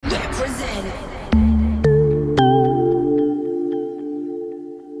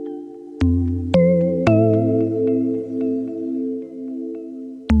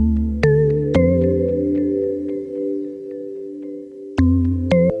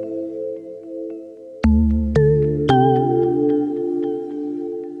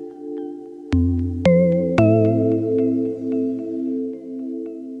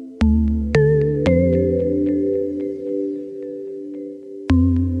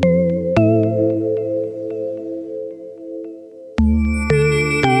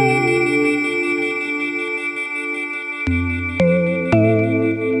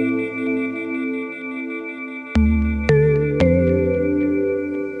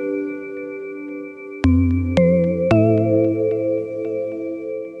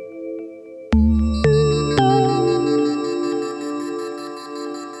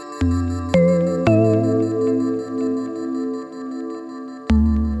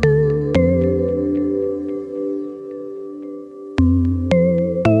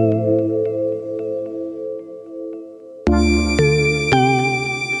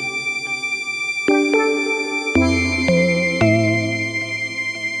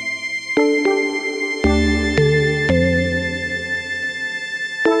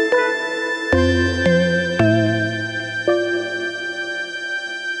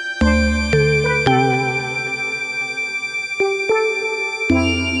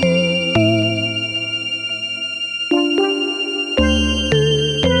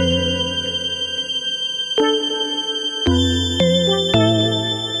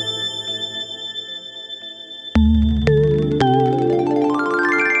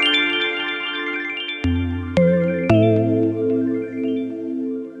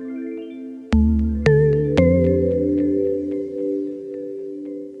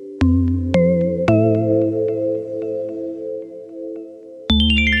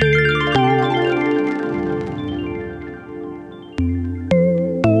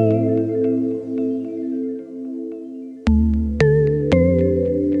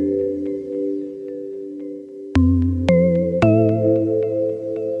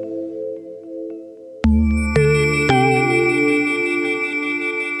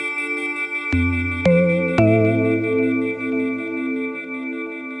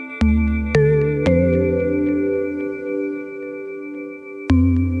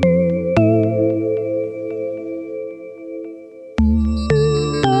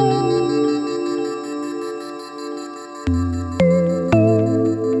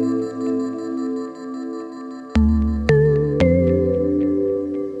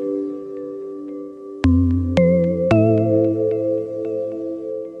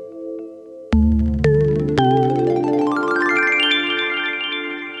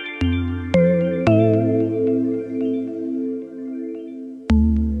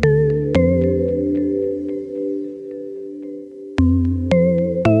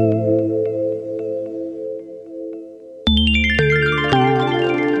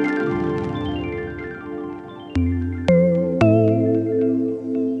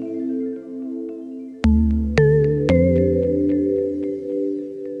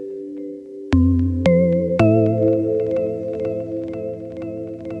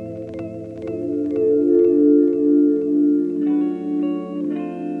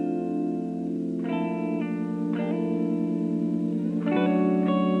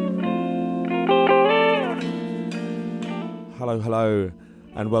Hello,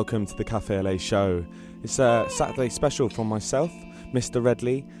 and welcome to the Café Au Lait show. It's a Saturday special from myself, Mr.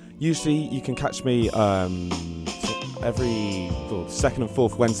 Redley. Usually you can catch me every second and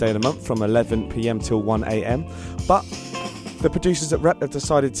fourth Wednesday of the month from 11 p.m. till 1 a.m. But the producers at Rep have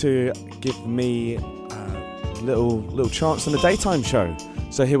decided to give me a little chance on a daytime show.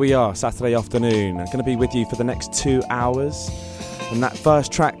 So here we are, Saturday afternoon. I'm going to be with you for the next 2 hours. And that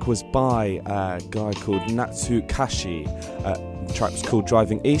first track was by a guy called Natsukashii. The track was called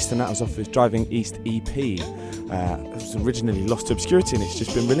Driving East, and that was off his Driving East EP. It was originally lost to obscurity, and it's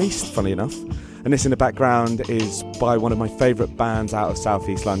just been released, funny enough. And this in the background is by one of my favourite bands out of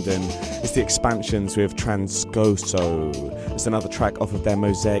southeast London. It's the Expansions with Transcoso. It's another track off of their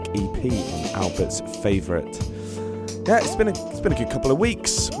Mosaic EP on Albert's Favourite. Yeah, it's been a good couple of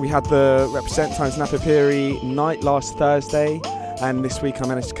weeks. We had the Reprezent times Napapiri night last Thursday. And this week I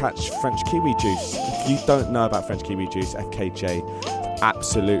managed to catch French Kiwi Juice. If you don't know about French Kiwi Juice, FKJ,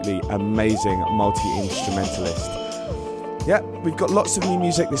 absolutely amazing multi-instrumentalist. Yeah, we've got lots of new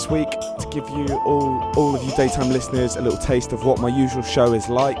music this week to give you, all of you daytime listeners, a little taste of what my usual show is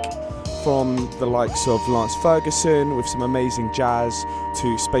like. From the likes of Lance Ferguson with some amazing jazz,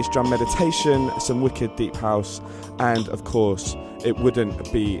 to space drum meditation, some wicked deep house, and of course, it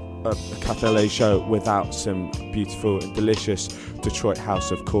wouldn't be a Café Au Lait show without some beautiful and delicious Detroit house,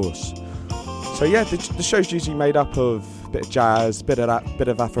 of course. So yeah, the show's usually made up of a bit of jazz, bit of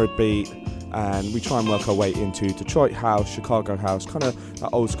Afrobeat, and we try and work our way into Detroit house, Chicago house, kind of that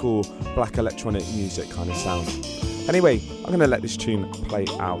old school black electronic music kind of sound. Anyway, I'm going to let this tune play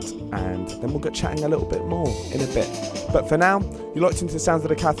out, and then we'll get chatting a little bit more in a bit. But for now, you're locked into the sounds of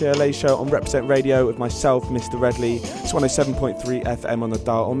the Café Au Lait show on Reprezent Radio with myself, Mr. Redley. It's 107.3 FM on the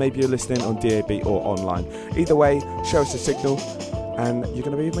dial, or maybe you're listening on DAB or online. Either way, show us a signal, and you're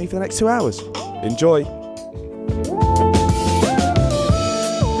going to be with me for the next 2 hours. Enjoy!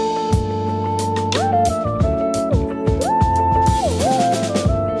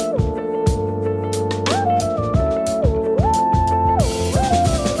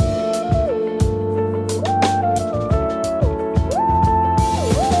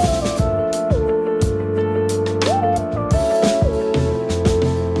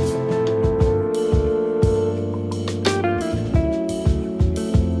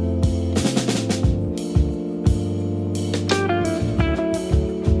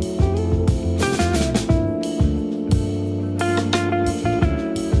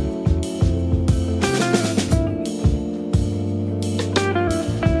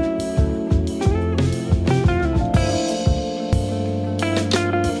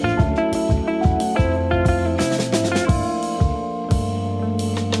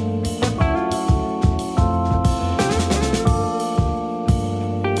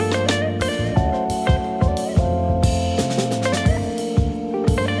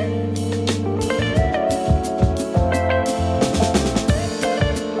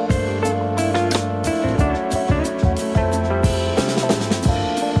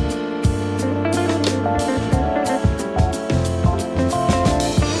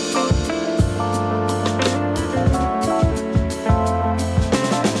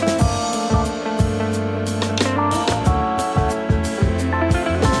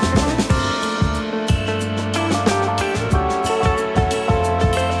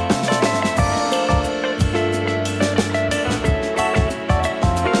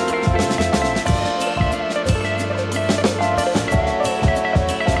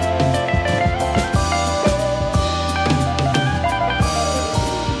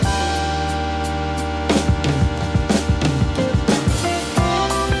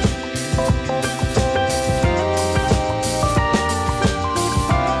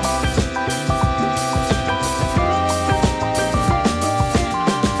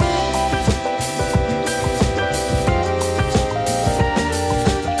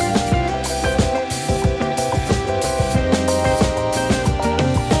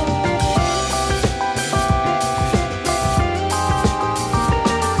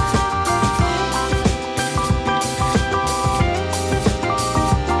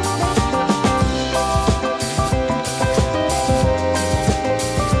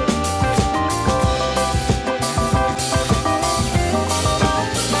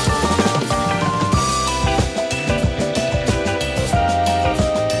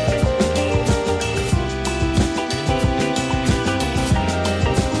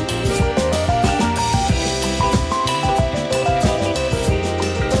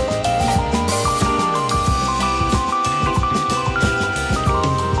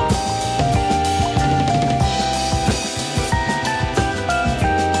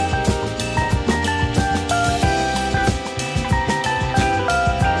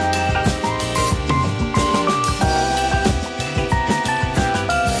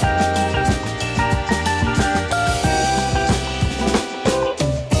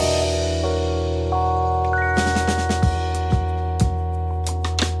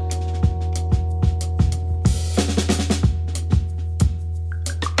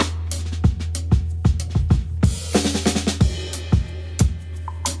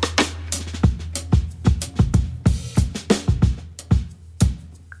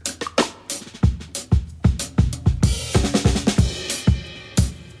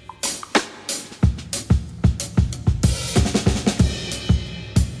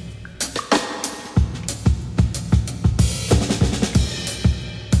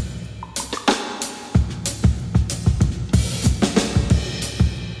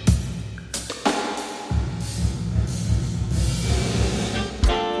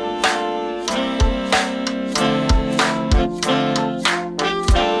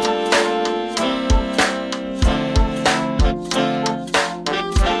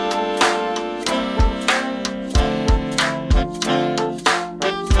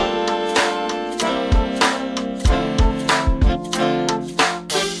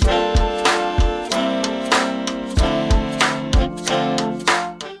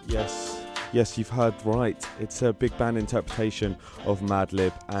 Yes, you've heard right. It's a big band interpretation of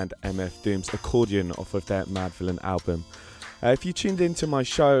Madlib and MF Doom's Accordion off of their Mad Villain album. If you tuned into my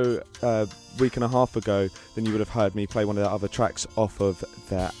show a week and a half ago, then you would have heard me play one of the other tracks off of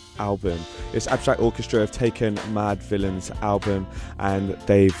their album. It's Abstract Orchestra have taken Mad Villain's album and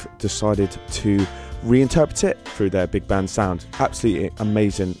they've decided to reinterpret it through their big band sound. Absolutely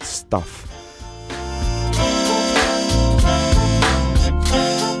amazing stuff.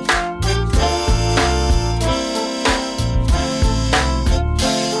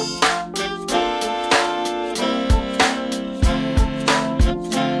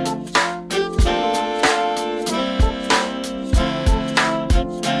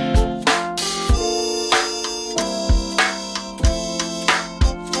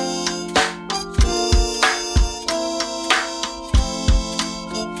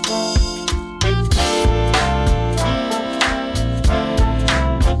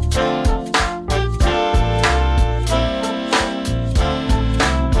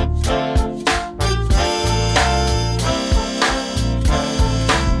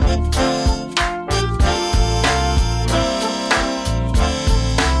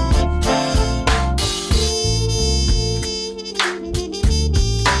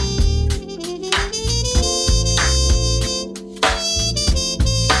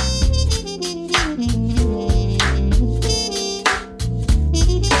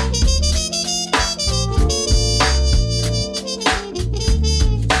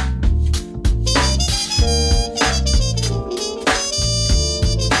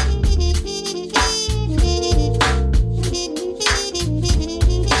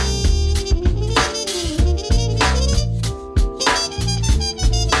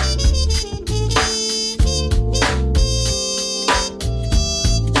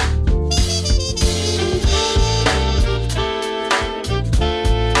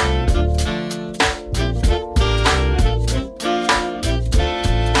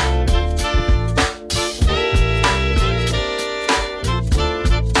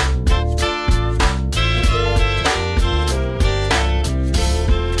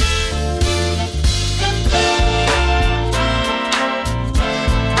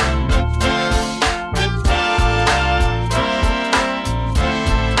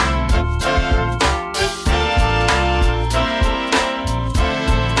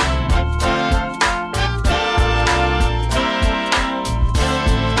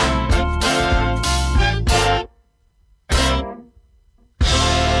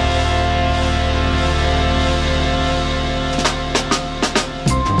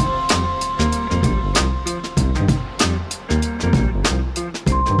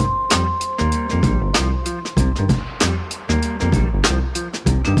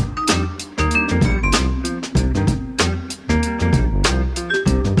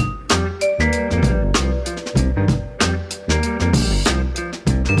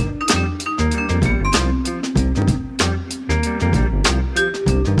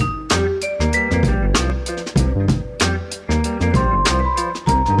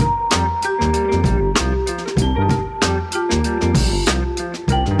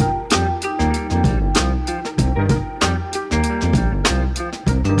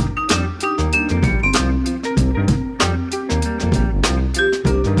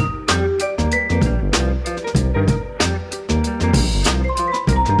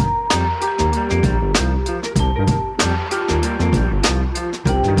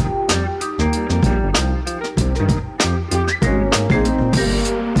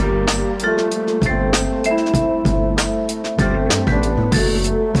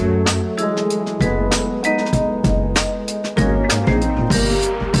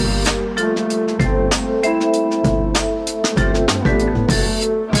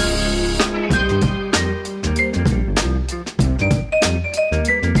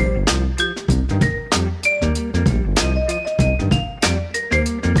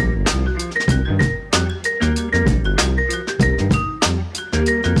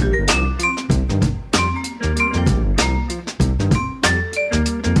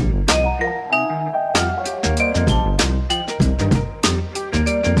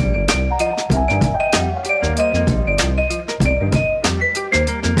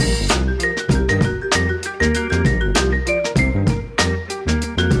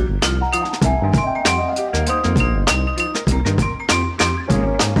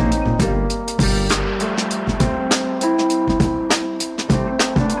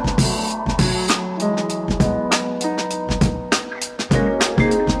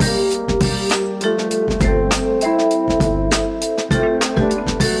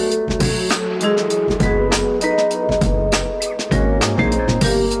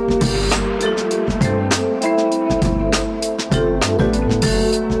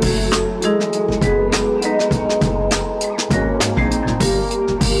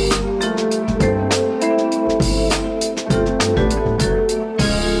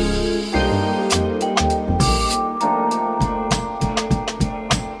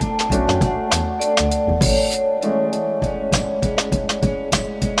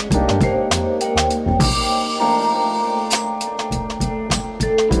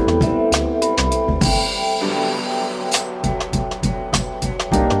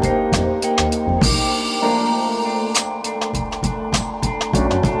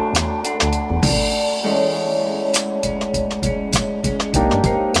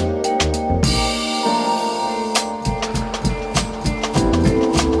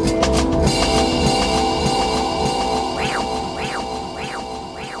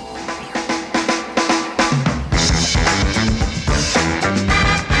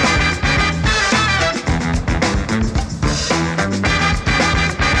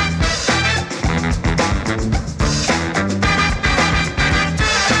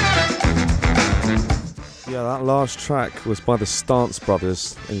 last track was by the Stance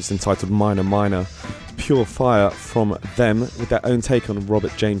Brothers. It's entitled Minor Minor. Pure fire from them with their own take on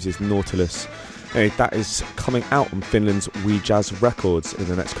Robert James's Nautilus. Anyway, that is coming out on Finland's We Jazz Records in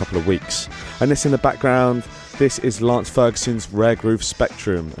the next couple of weeks. And this in the background, this is Lance Ferguson's Rare Groove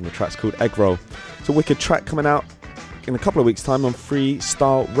Spectrum, and the track's called Egg Roll. It's a wicked track coming out in a couple of weeks' time on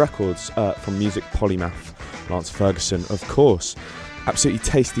Freestyle Records from Music Polymath. Lance Ferguson, of course. Absolutely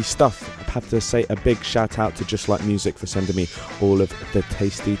tasty stuff. I have to say a big shout out to Just Like Music for sending me all of the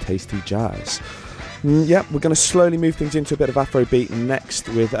tasty jazz. Yeah, we're going to slowly move things into a bit of Afrobeat next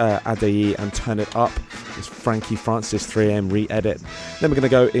with Adayi and Turn It Up. It's Frankie Francis 3am re-edit. Then we're going to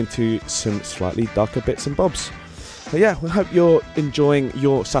go into some slightly darker bits and bobs. But yeah, we hope you're enjoying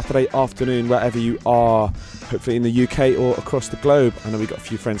your Saturday afternoon wherever you are, hopefully in the UK or across the globe. I know we've got a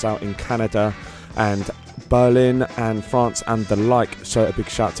few friends out in Canada and Berlin and France and the like, so a big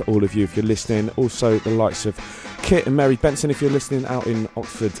shout to all of you if you're listening. Also the likes of Kit and Mary Benson if you're listening out in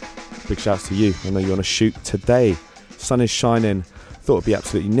Oxford. Big shouts to you. I know you're on a shoot today. Sun is shining. Thought it'd be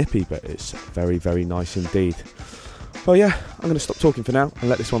absolutely nippy, but it's very, very nice indeed. Well, yeah, I'm going to stop talking for now and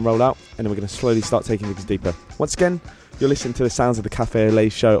let this one roll out, and then we're going to slowly start taking things deeper. Once again, you're listening to the sounds of the Café Au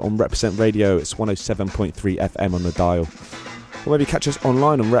Lait show on Reprezent Radio. It's 107.3 FM on the dial. Or maybe catch us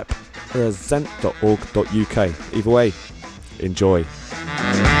online on reprezent.org.uk. Either way, enjoy.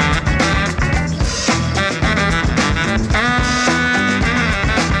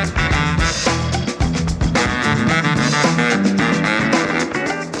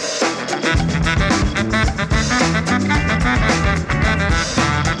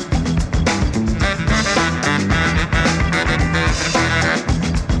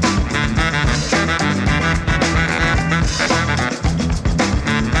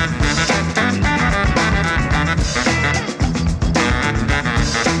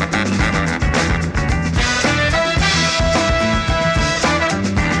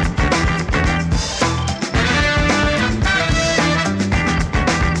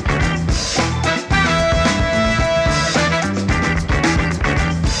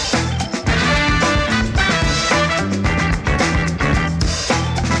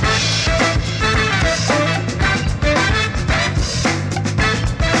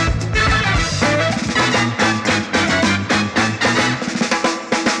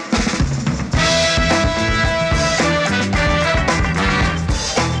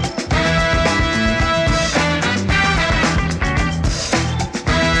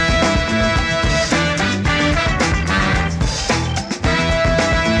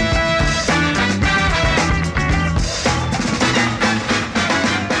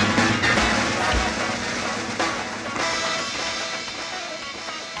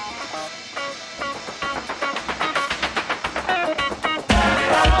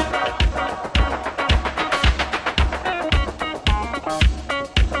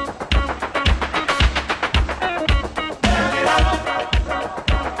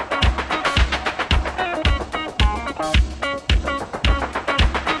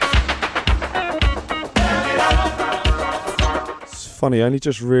 Funny, I only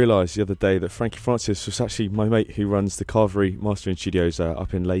just realised the other day that Frankie Francis was actually my mate who runs the Carvery Mastering Studios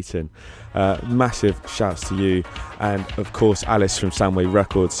up in Leighton. Massive shouts to you, and of course Alice from Soundwave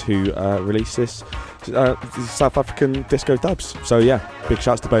Records who released this South African disco dubs. So yeah, big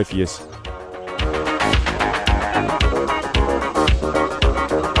shouts to both of you.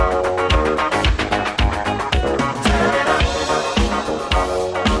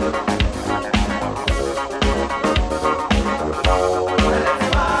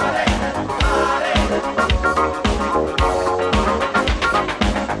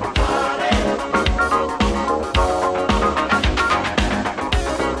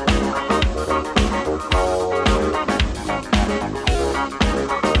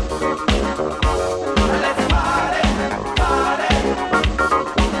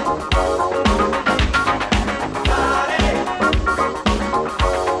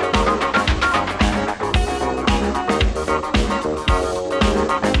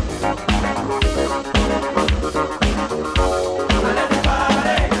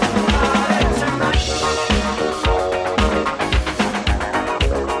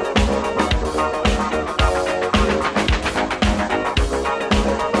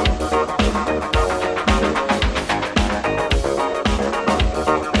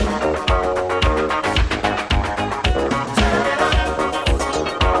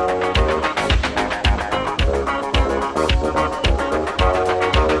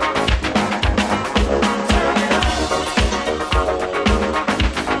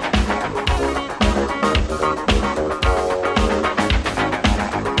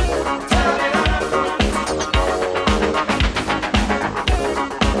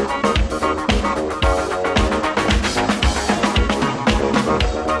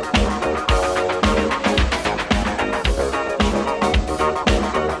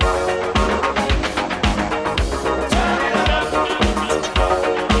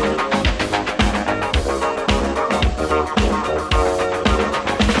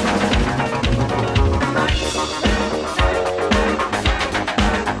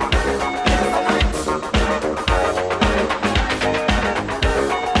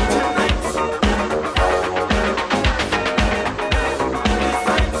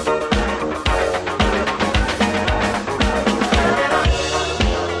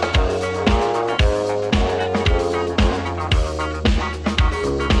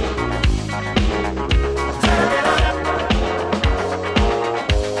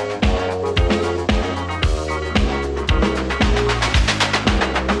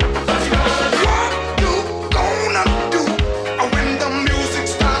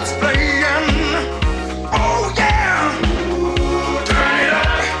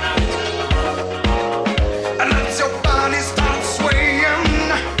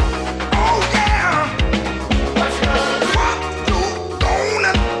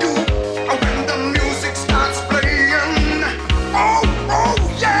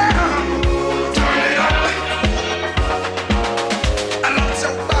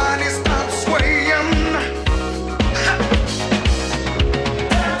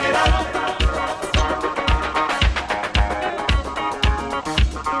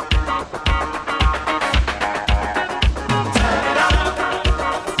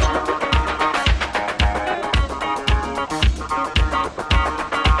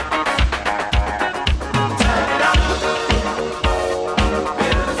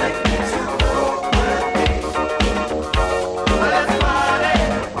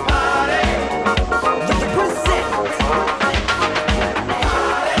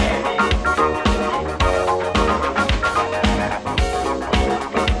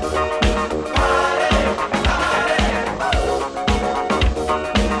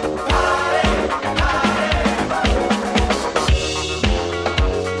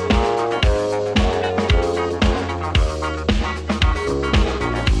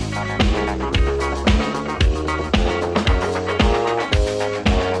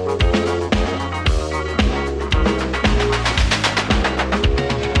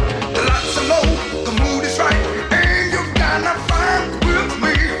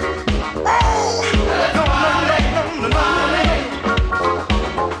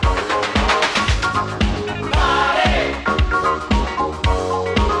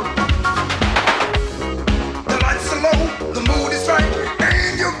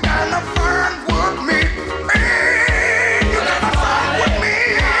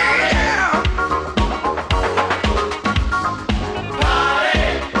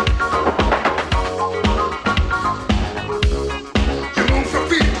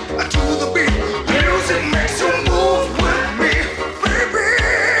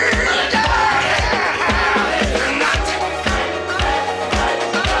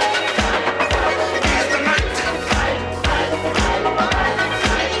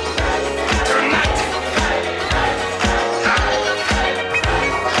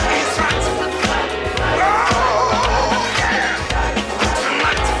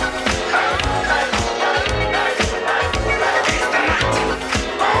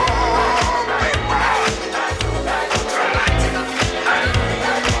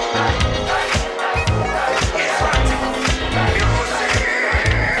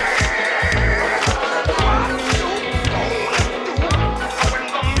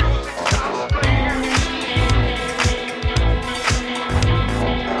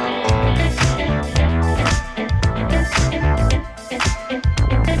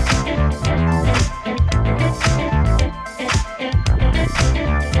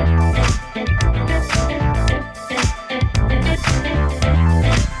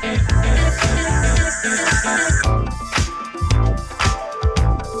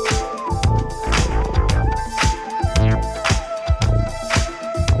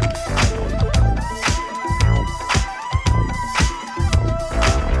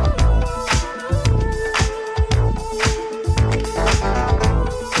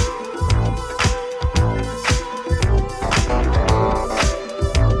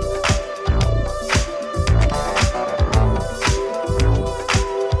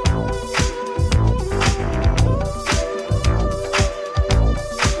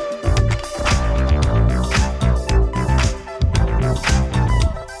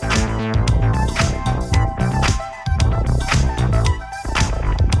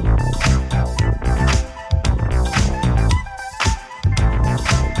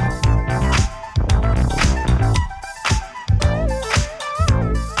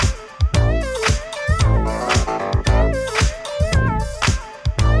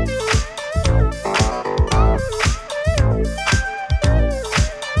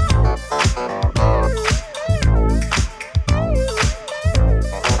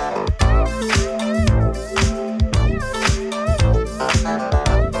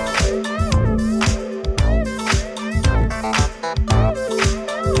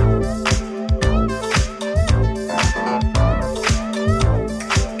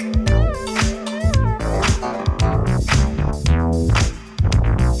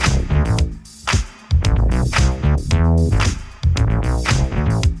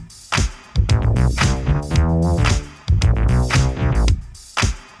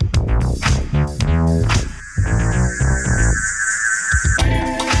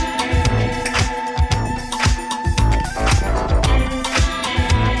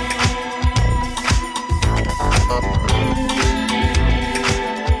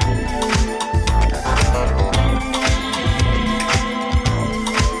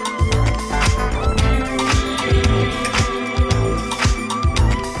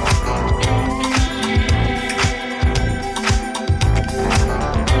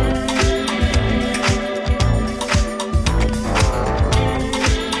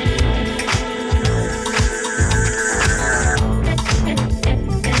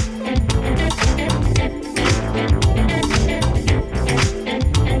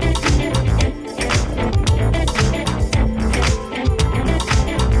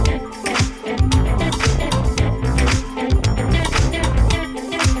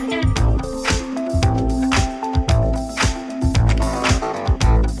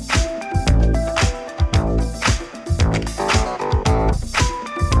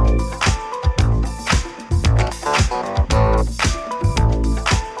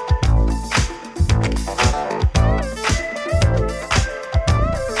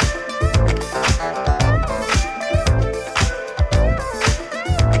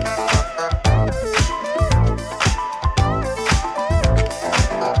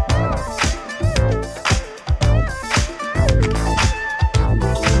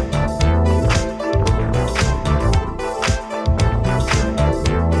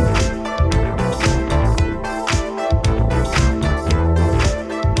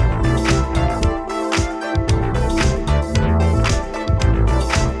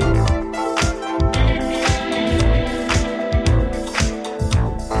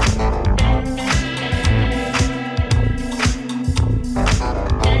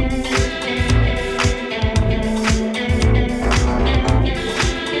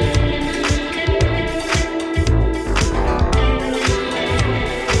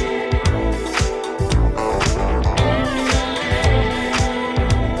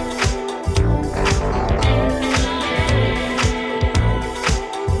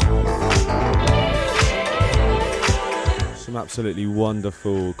 absolutely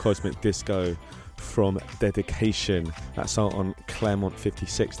wonderful Cosmic Disco from Dedication. That's out on Claremont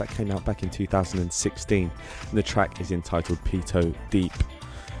 56. That came out back in 2016. And the track is entitled Pito Deep.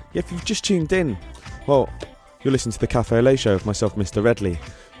 Yeah, if you've just tuned in, well, you're listening to the Café Au Lait show with myself, Mr. Redley.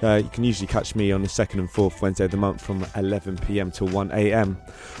 You can usually catch me on the second and fourth Wednesday of the month from 11 p.m. till 1 a.m.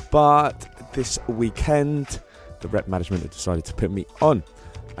 But this weekend, the rep management have decided to put me on,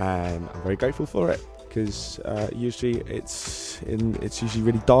 and I'm very grateful for it, because usually it's usually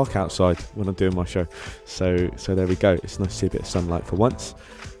really dark outside when I'm doing my show. So there we go. It's nice to see a bit of sunlight for once.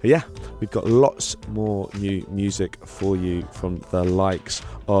 But yeah, we've got lots more new music for you from the likes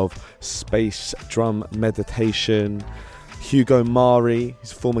of Space Drum Meditation, Hugo Mari,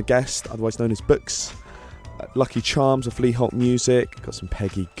 he's a former guest, otherwise known as Books, Lucky Charms of Lee Holt Music, got some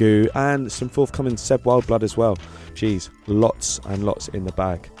Peggy Goo, and some forthcoming Seb Wildblood as well. Jeez, lots and lots in the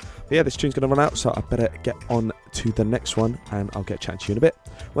bag. But yeah, this tune's going to run out, so I better get on to the next one, and I'll get chatting to you in a bit.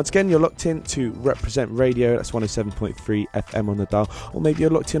 Once again, you're locked in to Reprezent Radio, that's 107.3 FM on the dial, or maybe you're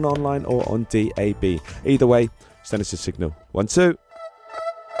locked in online or on DAB. Either way, send us a signal. 1, 2.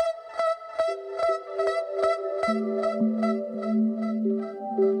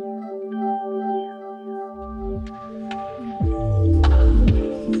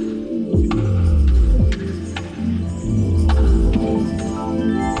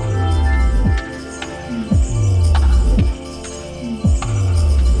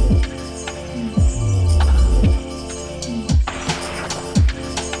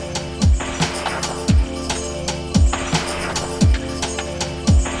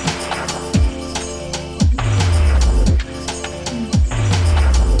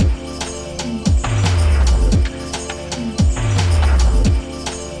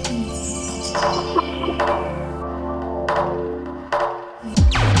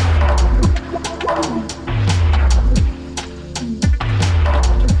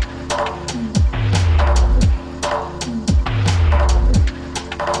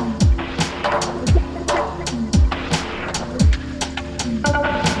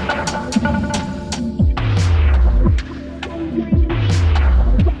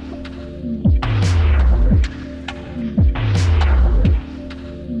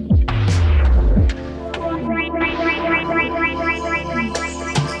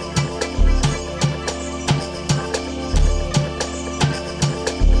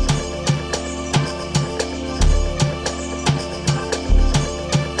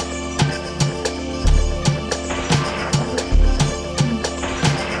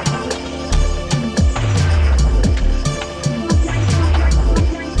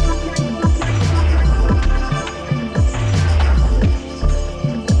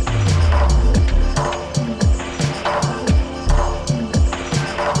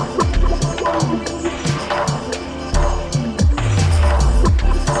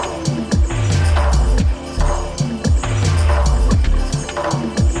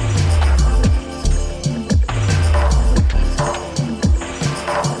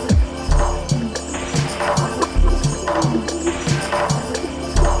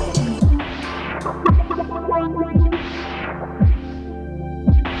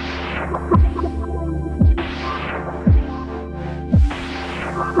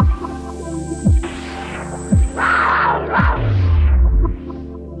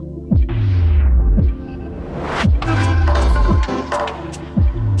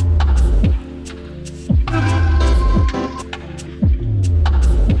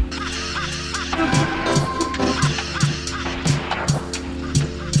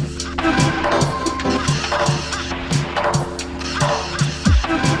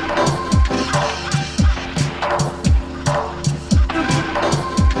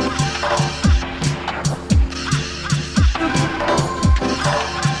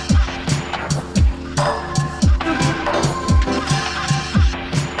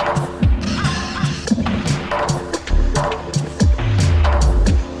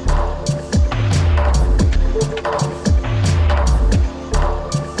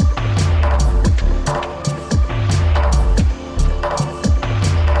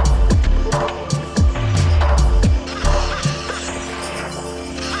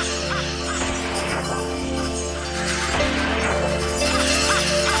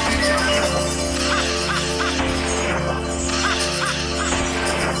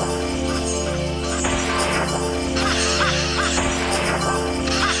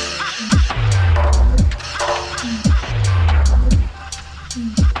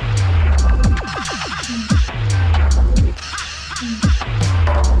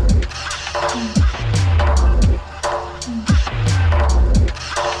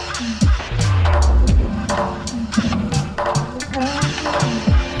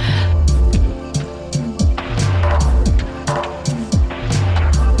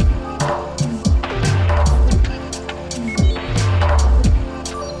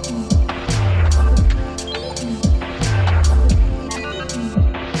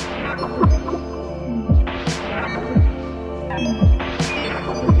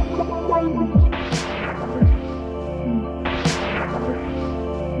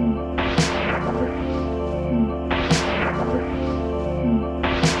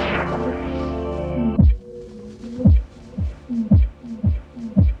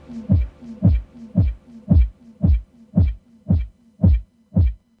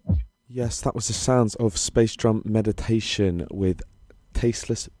 Yes, that was the sounds of Space Drum Meditation with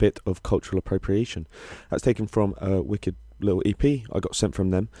Tasteless Bit of Cultural Appropriation. That's taken from a wicked little EP I got sent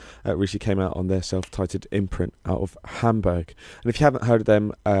from them. Recently came out on their self-titled imprint out of Hamburg. And if you haven't heard of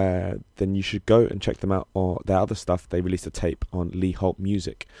them, then you should go and check them out on their other stuff. They released a tape on Lee Holt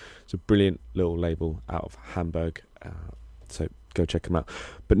Music. It's a brilliant little label out of Hamburg. So go check them out.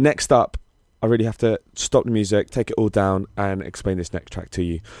 But next up, I really have to stop the music, take it all down, and explain this next track to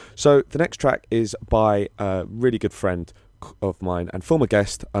you. So the next track is by a really good friend of mine and former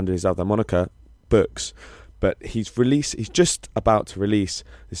guest under his other moniker, Books. But he's just about to release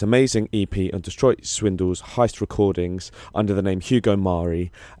this amazing EP on Detroit Swindle's Heist Recordings under the name Hugo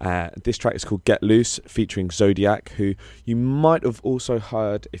Mari. This track is called Get Loose, featuring Zodiac, who you might have also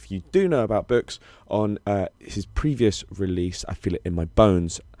heard, if you do know about Books, on his previous release, I Feel It In My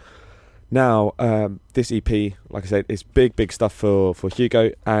Bones. Now, this EP, like I said, is big stuff for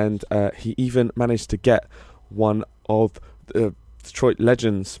Hugo, and he even managed to get one of the Detroit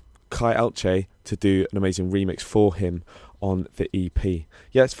legends, Kai Alche, to do an amazing remix for him on the EP.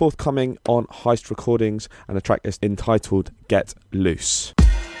 Yeah, it's forthcoming on Heist Recordings, and the track is entitled Get Loose.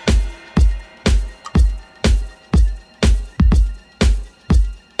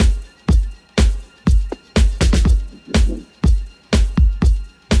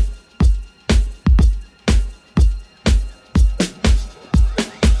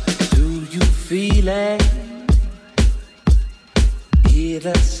 Do you feel it? Hear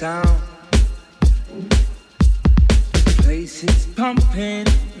the sound, place is pumping,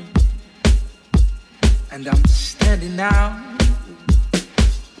 and I'm standing out,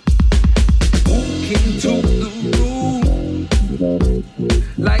 walking to the room,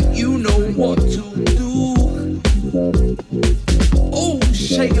 like you know what to do. Oh,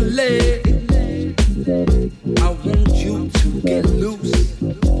 shake a leg, I want you to get loose.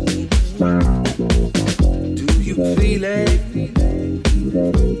 Do you feel it?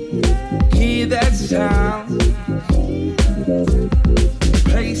 Hear that sound,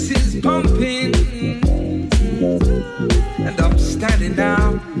 place is pumping, and I'm standing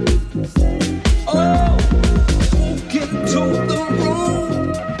out. Oh, walking to the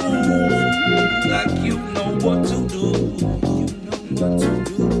room, like you know what to do. You know what to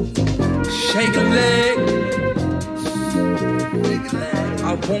do. Shake a leg, I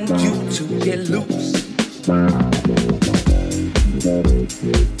want you to get loose.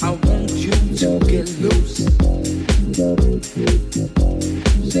 I want you to get loose.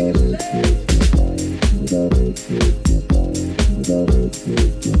 Shake a leg.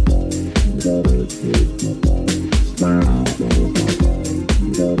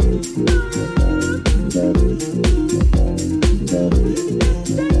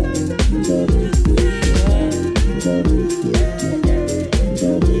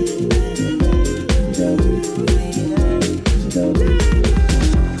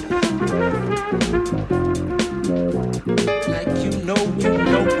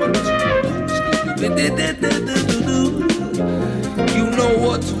 You know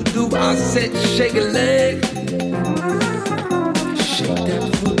what to do. I said shake a leg, shake that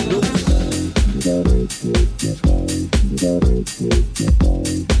foot loose.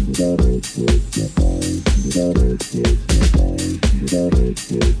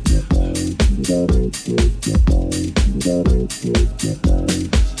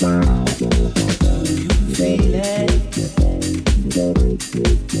 Do you feel it?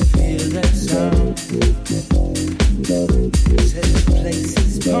 Feel that sound. Said the place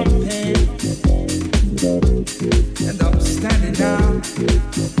is pumping, and I'm standing out.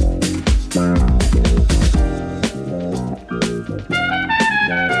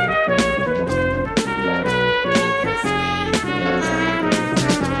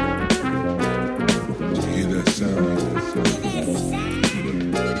 Do you hear that sound?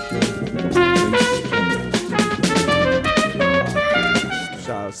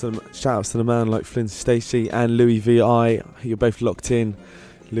 Shout outs to the man like Flynn Stacey and Louis VI. You're both locked in.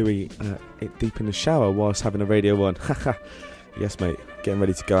 Louis deep in the shower whilst having a radio on. Yes, mate. Getting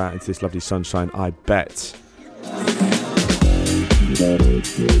ready to go out into this lovely sunshine, I bet.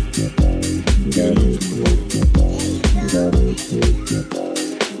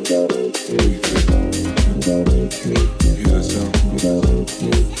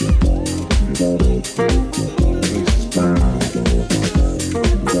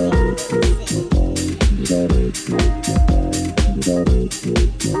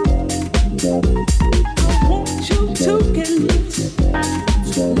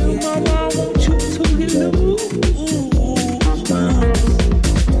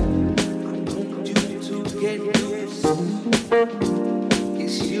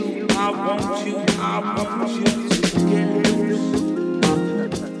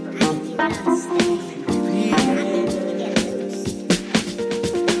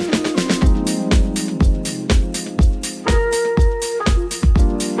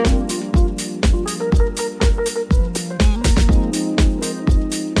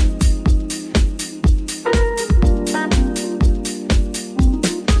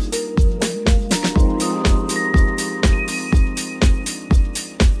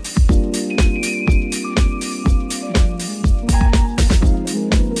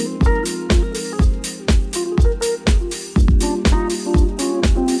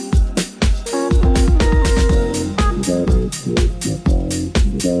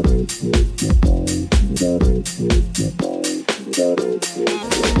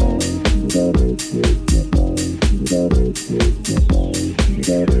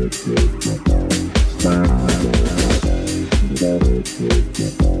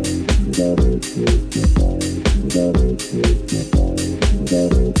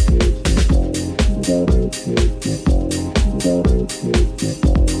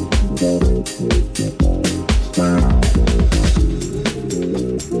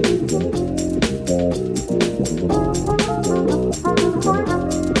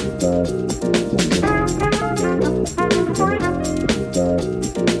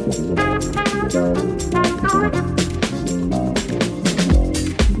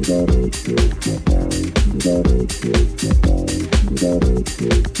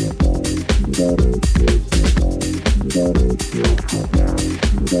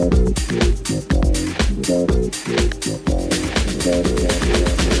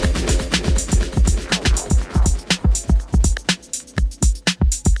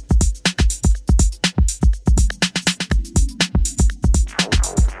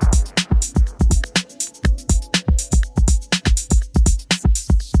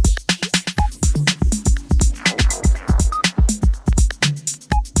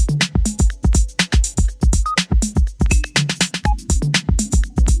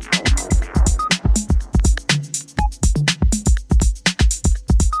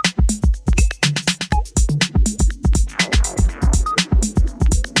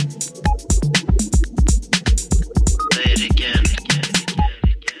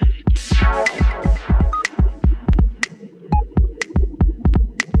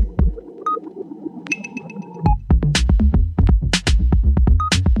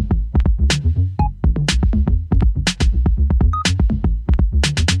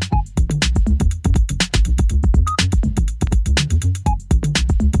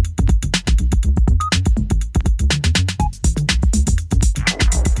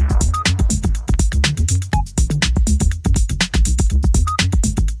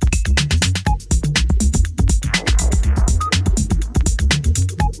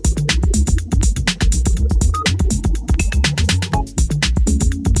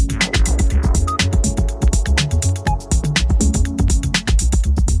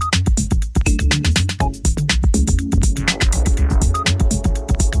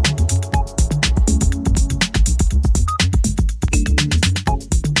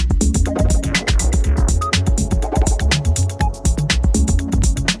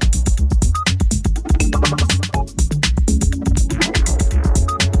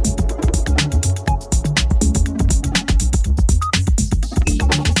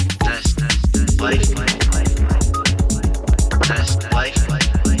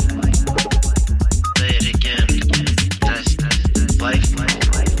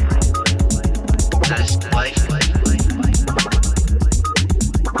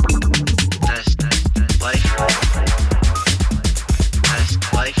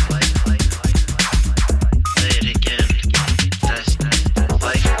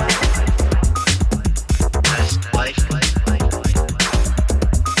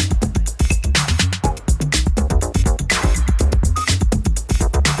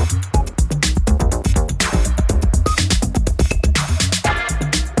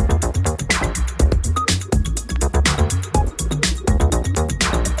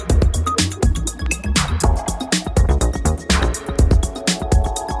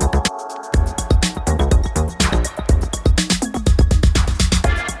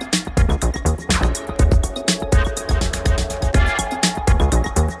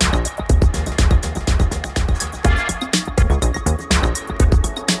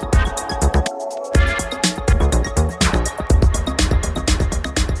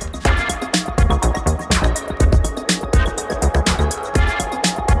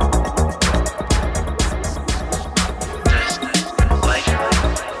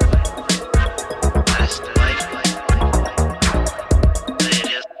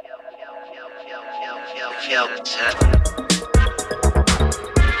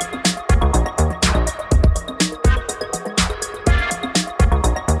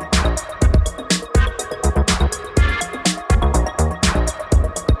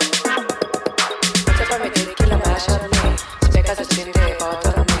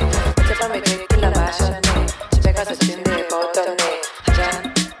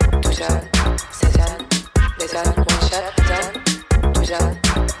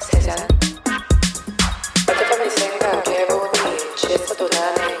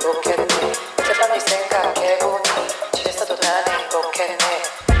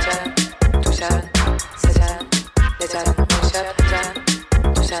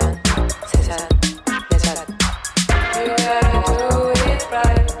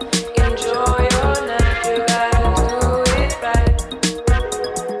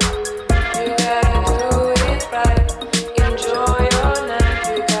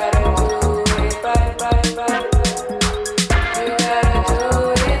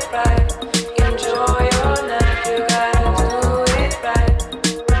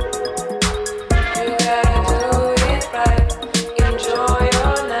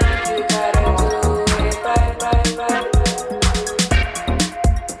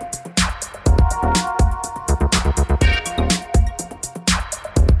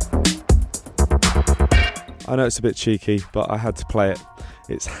 I know it's a bit cheeky, but I had to play it.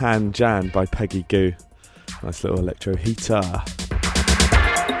 It's Han Jan by Peggy Goo. Nice little electro heater.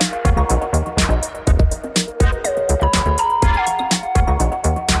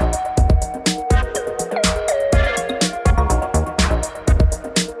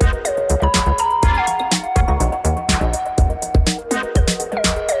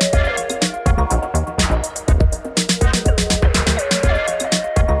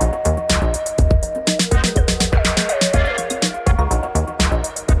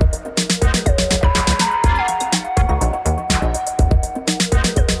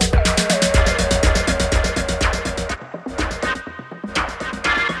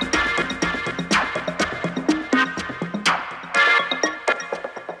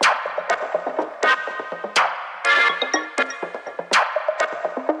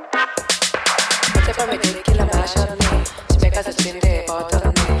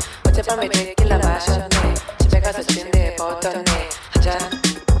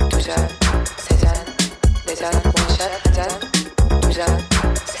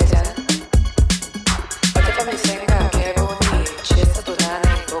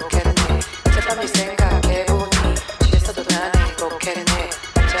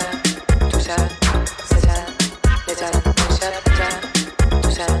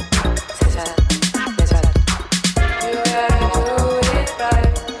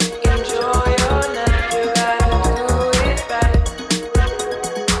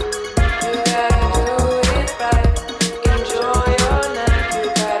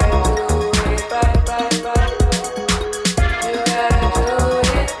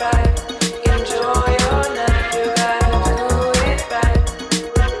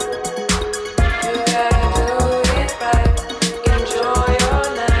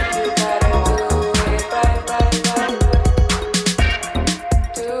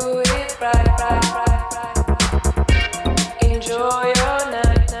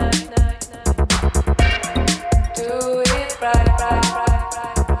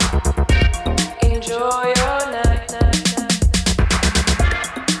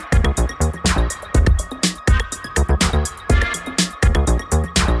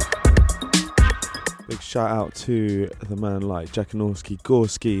 Shout out to the man like Jackanowski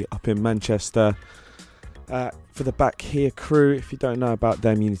Gorski up in Manchester. For the Back Here crew, if you don't know about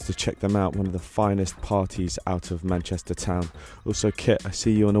them, you need to check them out. One of the finest parties out of Manchester town. Also Kit, I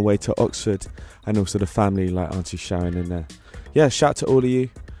see you on the way to Oxford, and also the family like Auntie Sharon in there. Yeah, shout out to all of you.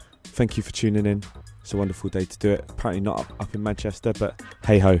 Thank you for tuning in. It's a wonderful day to do it. Apparently not up in Manchester, but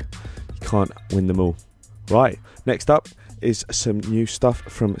hey ho, you can't win them all. Right, next up is some new stuff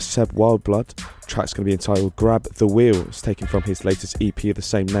from Seb Wildblood. Track's going to be entitled Grab the Wheel. It's taken from his latest EP of the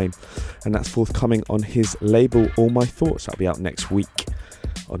same name, and that's forthcoming on his label All My Thoughts. That'll be out next week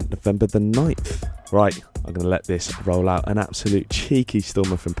on November the 9th. Right, I'm going to let this roll out. An absolute cheeky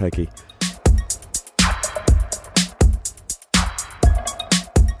stormer from Peggy.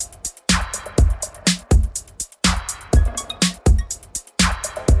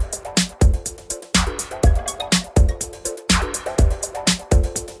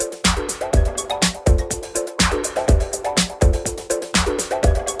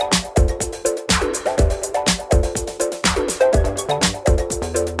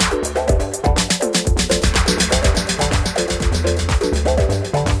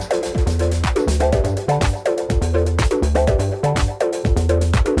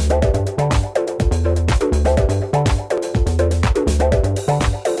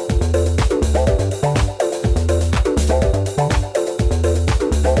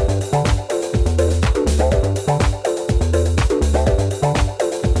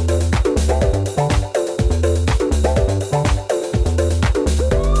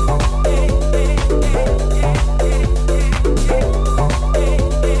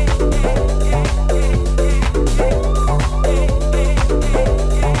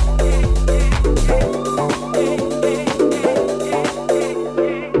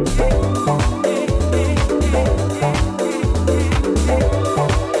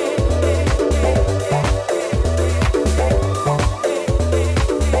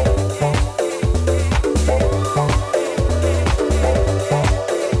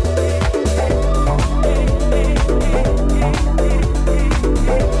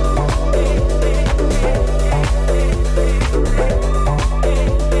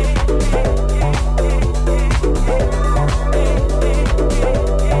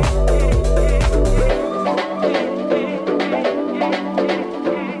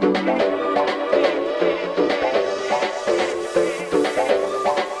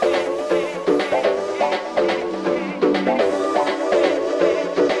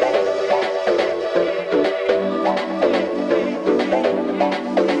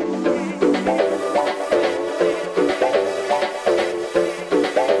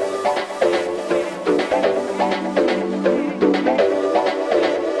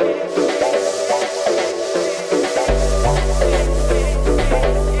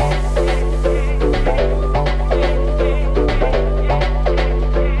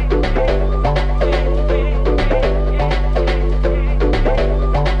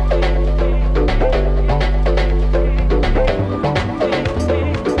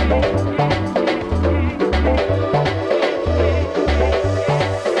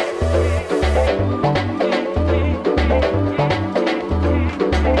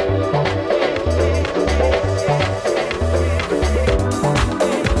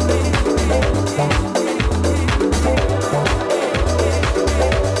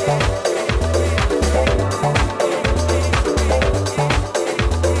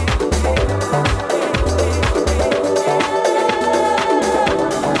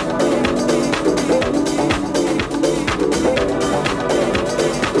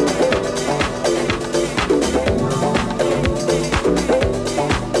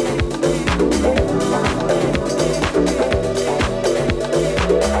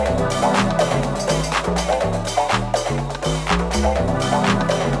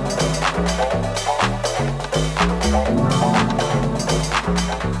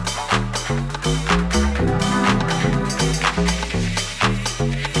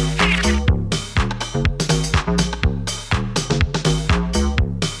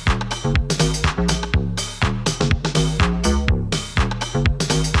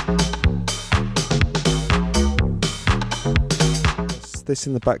 this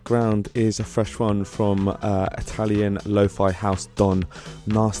in the background is a fresh one from Italian lo-fi house don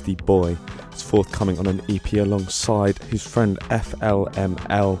Nasty Boy. It's forthcoming on an EP alongside his friend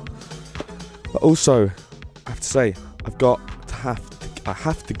FLML. But also, I have to say, I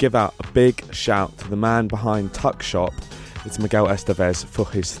have to give out a big shout to the man behind Tuck Shop. It's Miguel Estevez for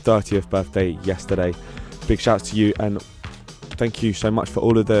his 30th birthday yesterday. Big shout to you, and thank you so much for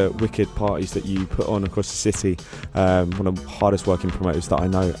all of the wicked parties that you put on across the city. One of the hardest working promoters that I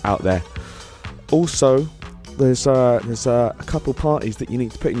know out there. Also, there's a couple parties that you need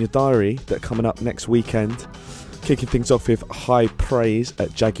to put in your diary that are coming up next weekend. Kicking things off with High Praise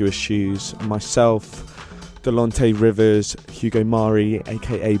at Jaguar Shoes. Myself, Delonte Rivers, Hugo Mari,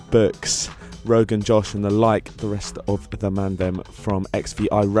 aka Books, Rogan Josh and the rest of the mandem from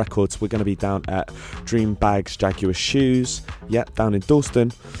XVI Records. We're going to be down at Dream Bags Jaguar Shoes, down in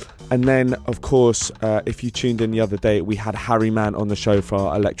Dalston. And then, of course, if you tuned in the other day, we had Harry Mann on the show for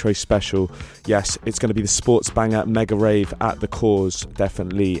our Electro special. Yes, it's going to be the Sports Banger Mega Rave at the Cause.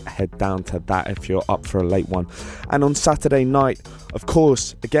 Definitely head down to that if you're up for a late one. And on Saturday night, of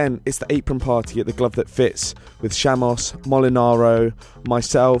course, again, it's the Apron Party at the Glove That Fits with Shamos, Molinaro,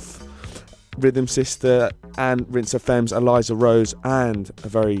 myself, Rhythm Sister, and Rinse FM's Eliza Rose, and a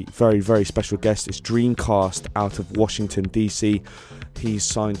very, very, very special guest is Dreamcast out of Washington, DC. He's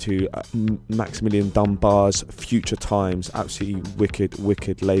signed to Maximilian Dunbar's Future Times, absolutely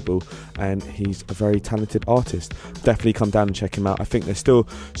wicked label, and he's a very talented artist. Definitely come down and check him out. I think there's still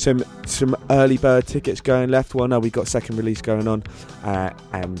some early bird tickets going left. Well, no, we got second release going on,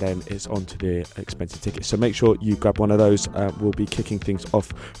 and then it's on to the expensive tickets. So make sure you grab one of those. We'll be kicking things off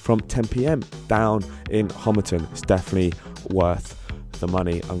from 10 p.m. down in Homerton. It's definitely worth the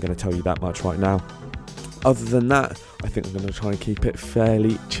money. I'm going to tell you that much right now. Other than that, I think I'm going to try and keep it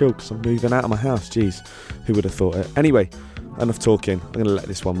fairly chill because I'm moving out of my house. Jeez, who would have thought it? Anyway, enough talking. I'm going to let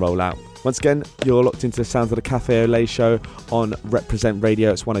this one roll out. Once again, you're locked into the sounds of the Café Au Lait show on Reprezent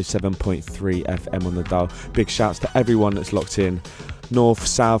Radio. It's 107.3 FM on the dial. Big shouts to everyone that's locked in, north,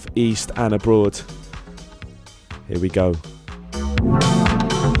 south, east and abroad. Here we go.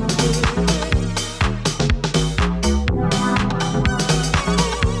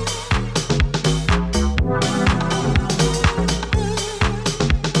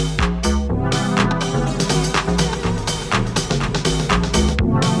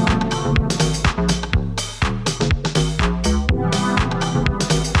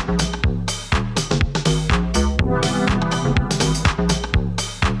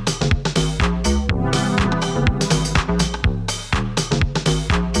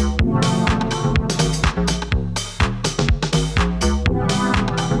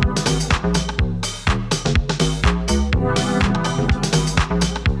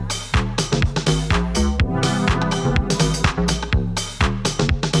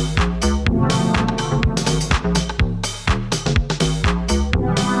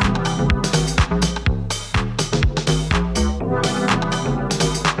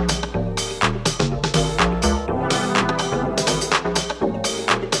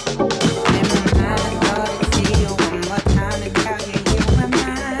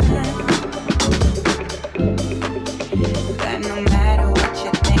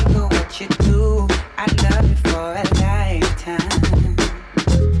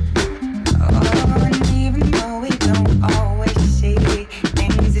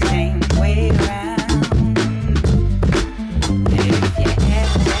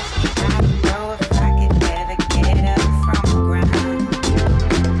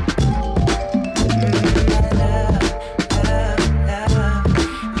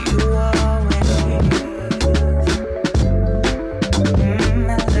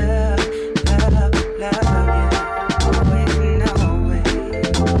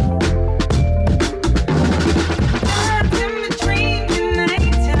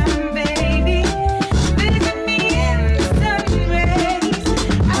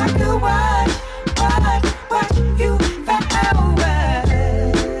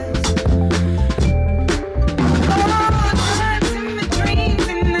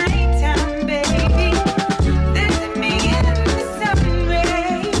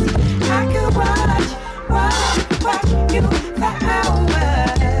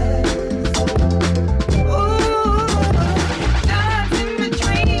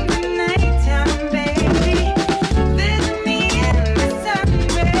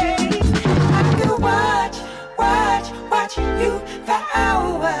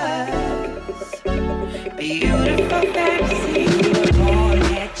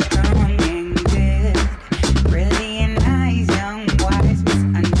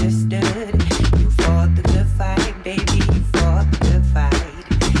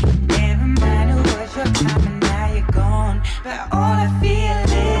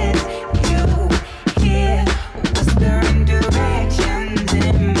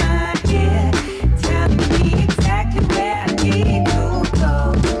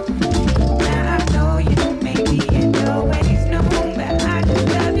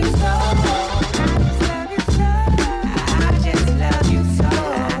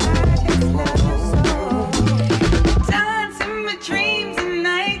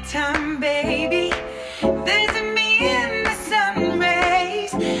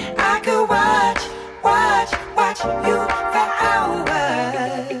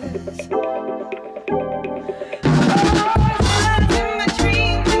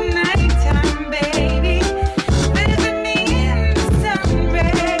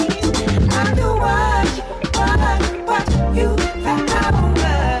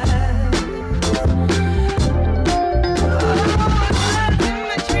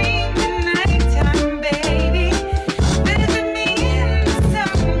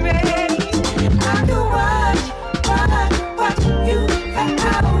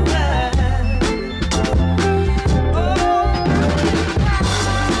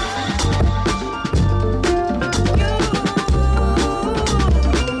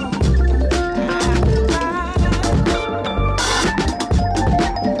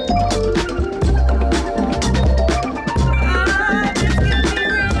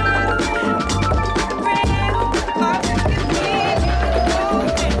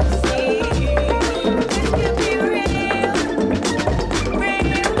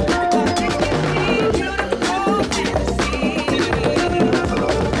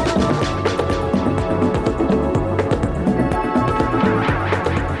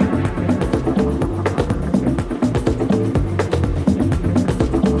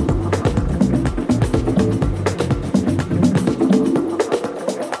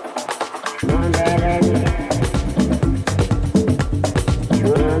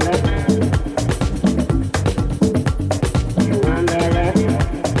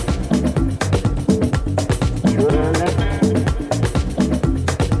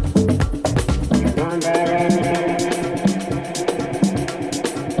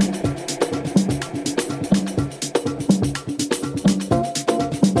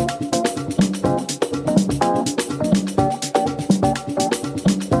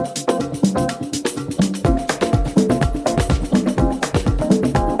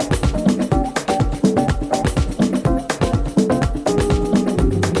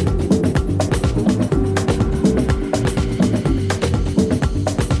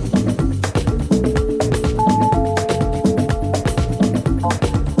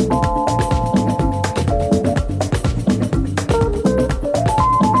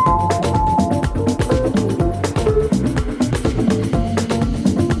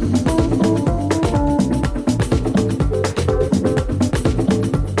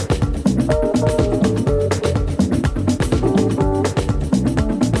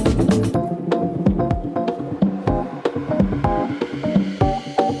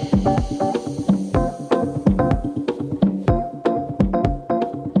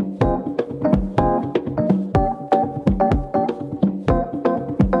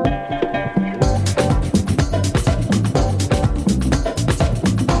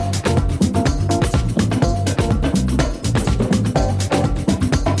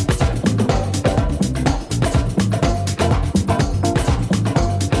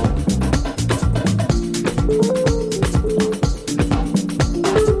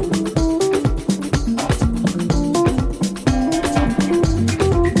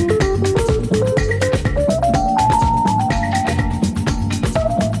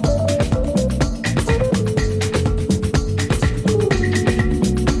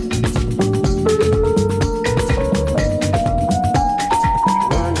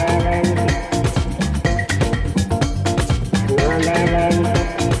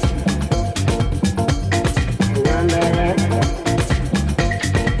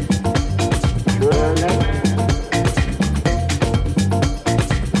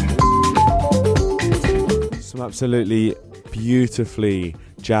 absolutely beautifully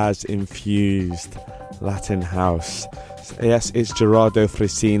jazz-infused Latin house. Yes, it's Gerardo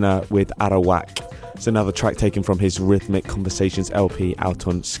Frisina with Arawak. It's another track taken from his Rhythmic Conversations LP out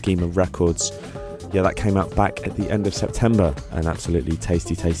on Schema Records. Yeah, that came out back at the end of September, and absolutely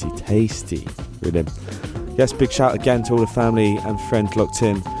tasty rhythm. Yes, big shout again to all the family and friends locked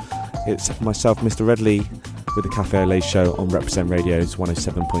in. It's myself, Mr. Redley, with the Café Au Lait show on Reprezent Radio's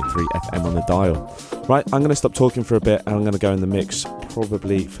 107.3 FM on the dial. Right, I'm going to stop talking for a bit, and I'm going to go in the mix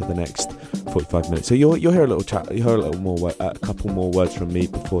probably for the next 45 minutes. So you'll hear a little chat, you'll hear a little more, a couple more words from me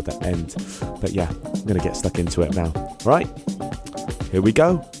before the end. But yeah, I'm going to get stuck into it now. Right, here we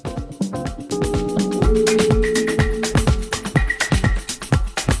go.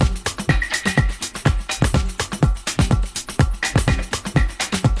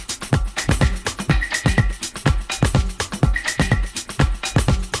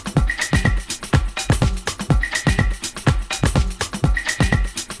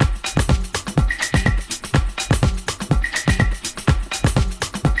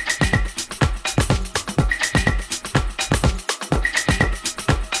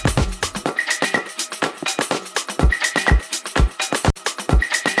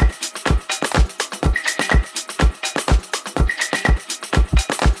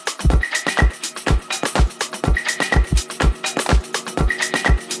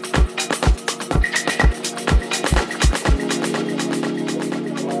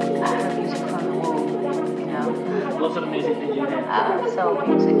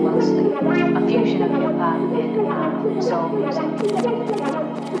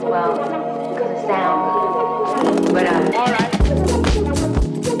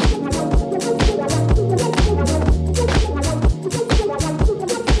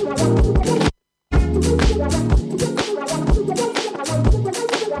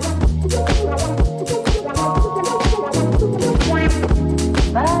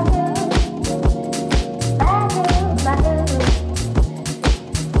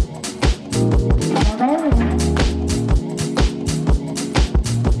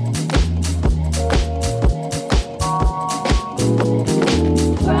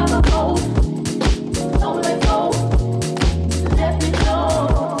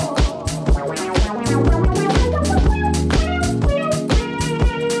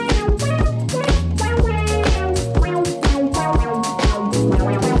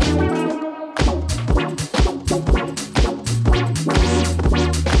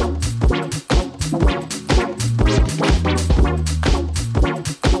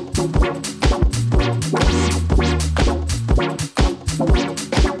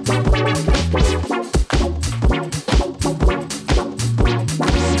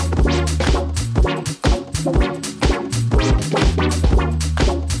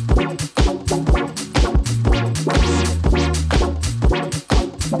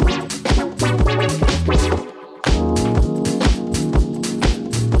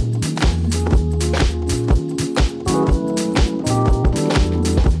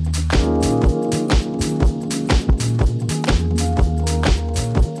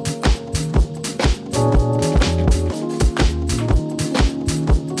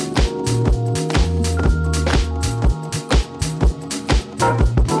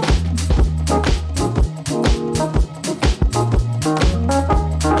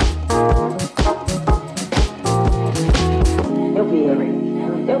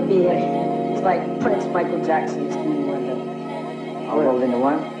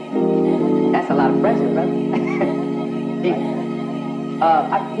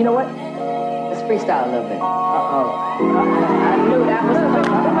 You know what? Let's freestyle a little bit. I knew that was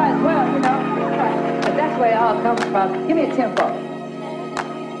something. Might as well, you know. But that's where it all comes from. Give me a tempo.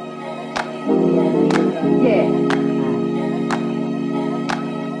 Yeah.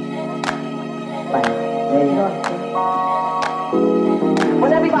 There you go.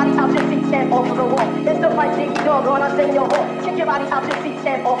 When everybody taps your feet, stand off of the wall. It's the fight, Jiggy Dog, gonna sing your home. Kick your body, tap your feet,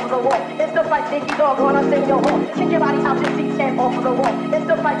 stand off of the wall. It's the fight, Jiggy Dog, gonna sing your home. Kick your body, tap your feet, stand off of the wall. It's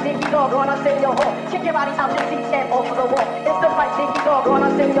the fight, Jiggy Dog, gonna sing your home. Kick your body, tap your feet, stand off of the wall. It's the fight, Jiggy Dog, gonna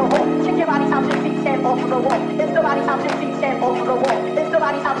sing your home. Kick your body, tap your feet, stand off of the wall. It's the body, tap your feet, stand off of the wall. It's the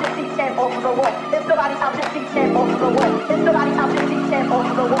body, tap your feet, stand off of the wall. It's the body, tap your feet, stand off of the wall. It's the body, tap your feet, stand off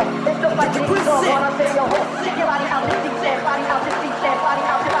of the wall. It's the fight, Jiggy Dog, gonna sing your home. Kick your body, tap your feet, stand, body, tap your feet, stand, body,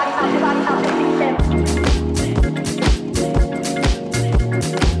 tap your body, tap your body, tap your feet, stand.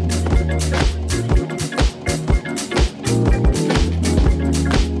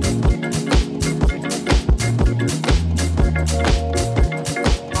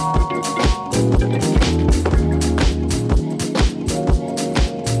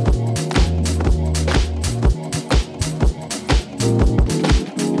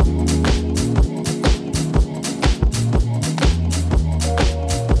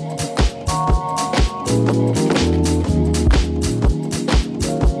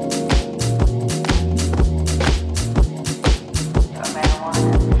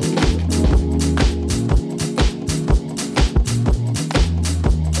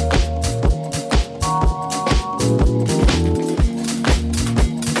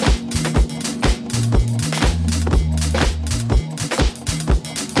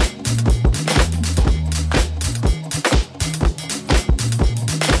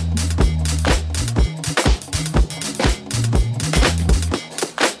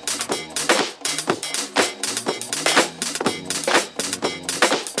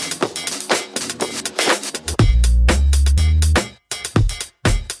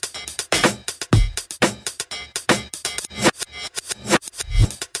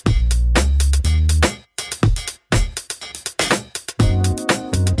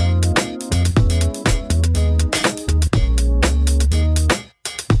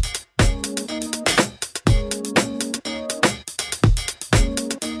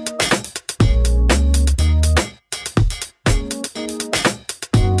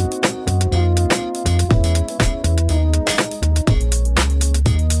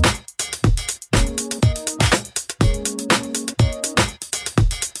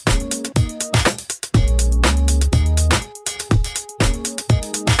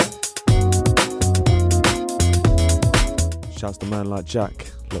 Shouts to Man Like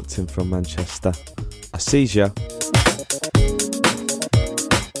Jack, locked in from Manchester. I sees ya.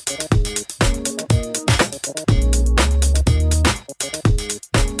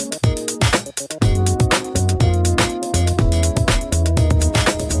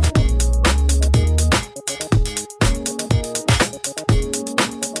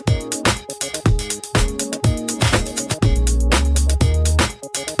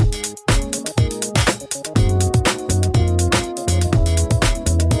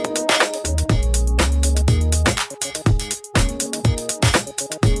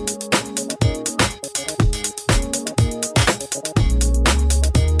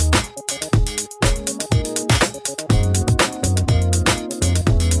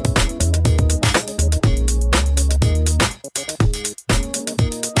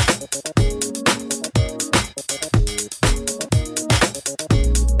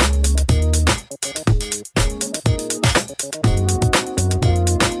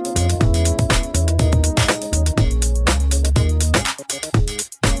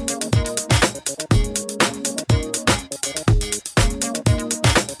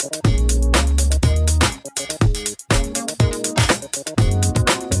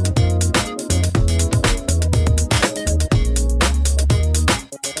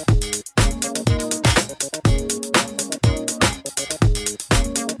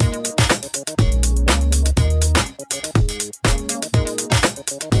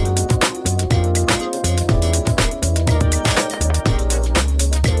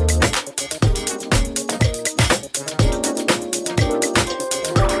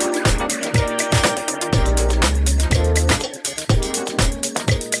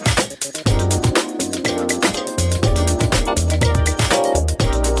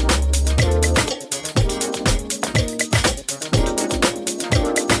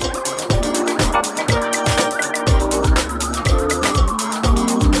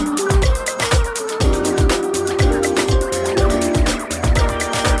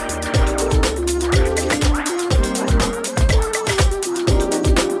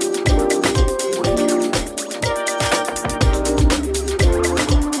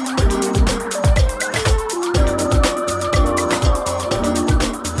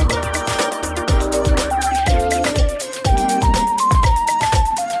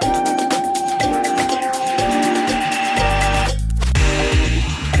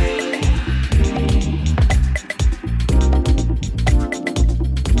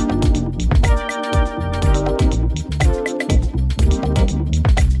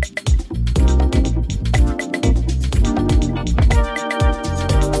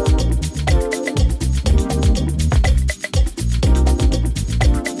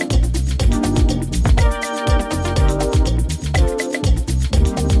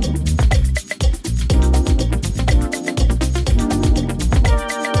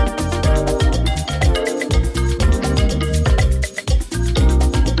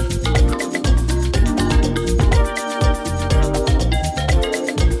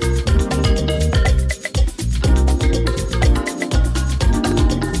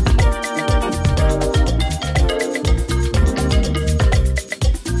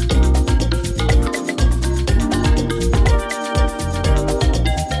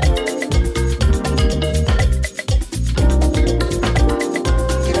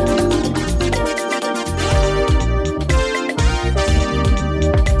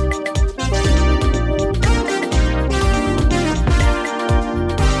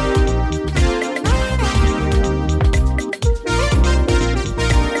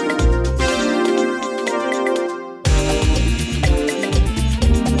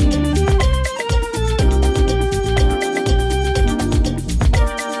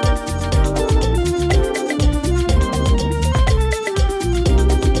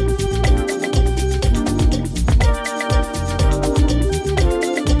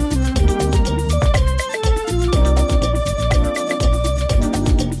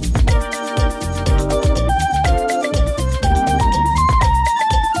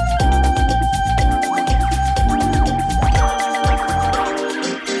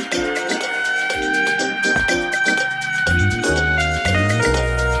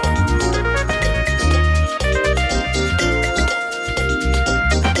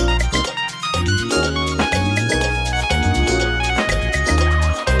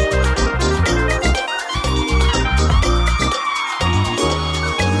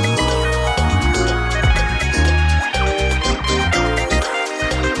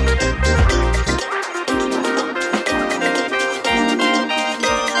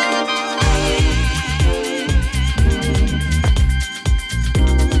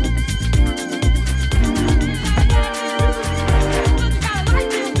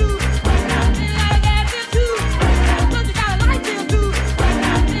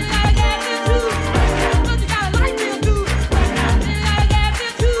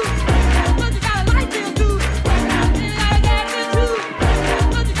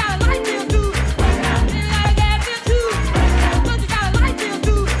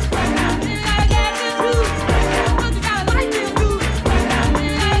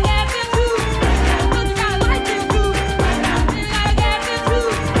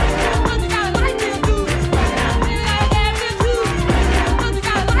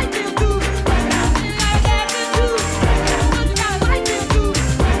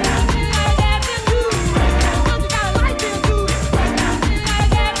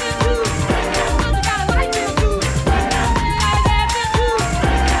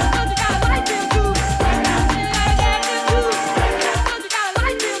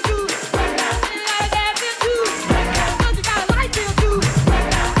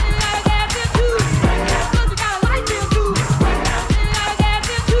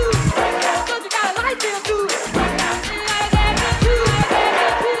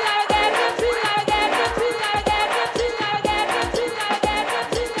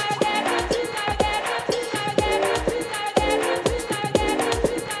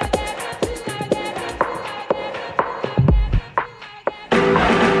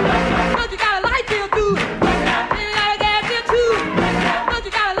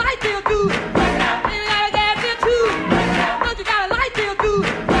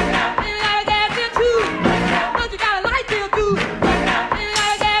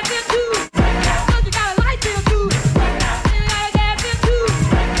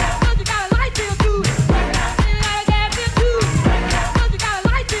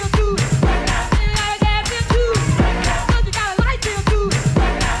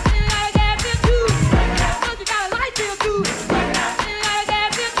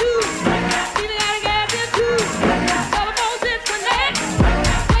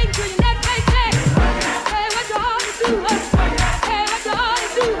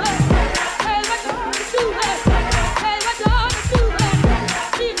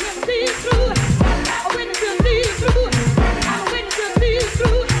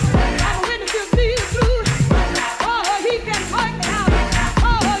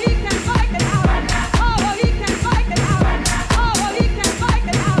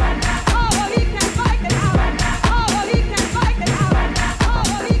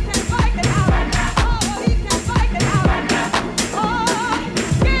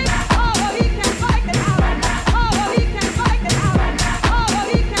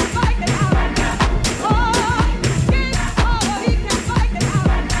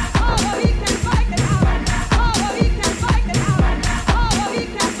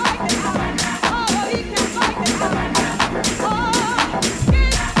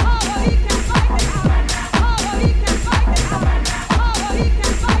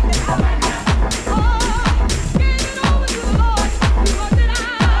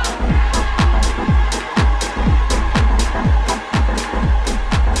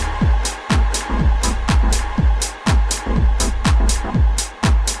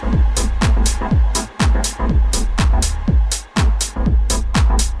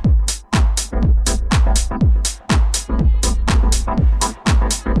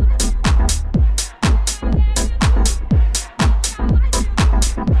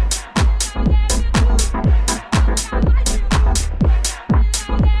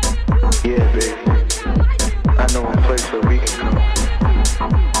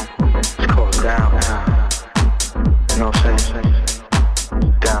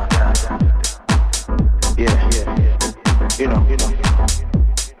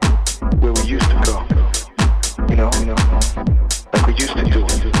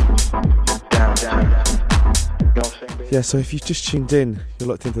 Yeah, so if you've just tuned in, you're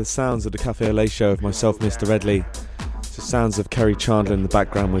locked into the sounds of the Café Au Lait show of myself, Mr. Redley. It's the sounds of Kerry Chandler in the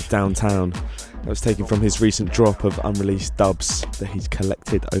background with Downtown. That was taken from his recent drop of unreleased dubs that he's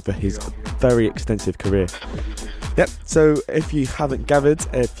collected over his very extensive career. Yep, so if you haven't gathered,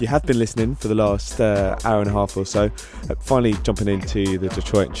 if you have been listening for the last hour and a half or so, finally jumping into the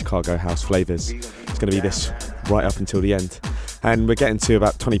Detroit and Chicago house flavours. It's going to be this right up until the end. And we're getting to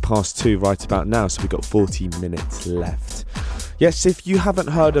about 20 past 2 right about now, so we've got 40 minutes left. Yes, if you haven't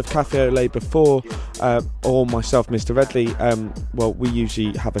heard of Café Au Lait before, or myself, Mr. Redley, well, we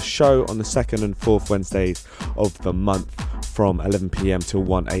usually have a show on the 2nd and 4th Wednesdays of the month from 11 p.m. till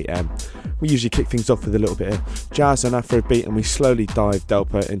 1 a.m. We usually kick things off with a little bit of jazz and Afrobeat, and we slowly dive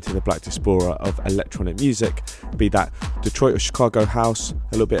deeper into the black diaspora of electronic music, be that Detroit or Chicago house,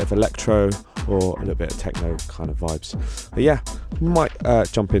 a little bit of electro, or a little bit of techno kind of vibes. But yeah, we might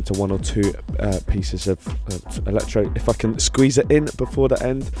jump into one or two pieces of electro if I can squeeze it in before the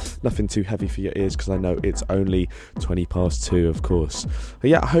end. Nothing too heavy for your ears because I know it's only 20 past 2, of course. But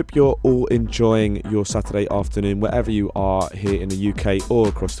yeah, I hope you're all enjoying your Saturday afternoon wherever you are here in the UK or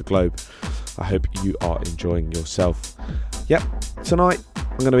across the globe. I hope you are enjoying yourself. Yep, tonight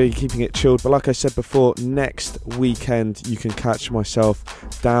I'm going to be keeping it chilled, but like I said before, next weekend you can catch myself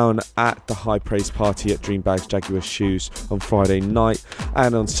down at the High Praise Party at Dreambags Jaguar Shoes on Friday night,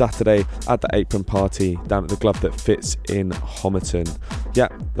 and on Saturday at the Apron Party down at the Glove That Fits in Homerton.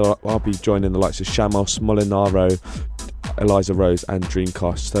 Yep, I'll be joining the likes of Shamos, Molinaro, Eliza Rose and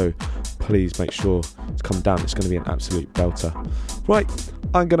Dreamcast, so please make sure to come down. It's going to be an absolute belter. Right,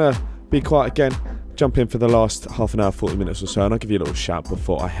 I'm going to be quiet again, jump in for the last half an hour, 40 minutes or so, and I'll give you a little shout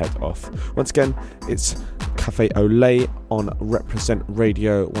before I head off. Once again, it's Café Au Lait on Reprezent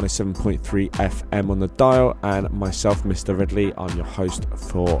Radio 107.3 FM on the dial, and myself, Mr. Redley, I'm your host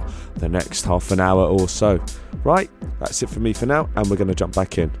for the next half an hour or so. Right, that's it for me for now, and we're going to jump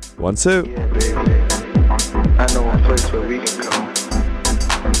back in. 1, 2. Yeah, baby. I know a place where we can go.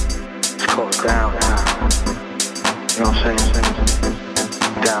 It's called Downtown. You know what I'm saying?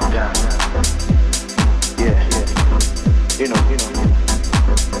 Downtown. Yeah. You know,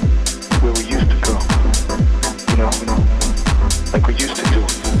 where we used to go. You know, like we used to do.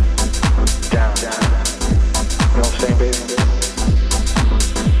 Downtown. You know what I'm saying, baby?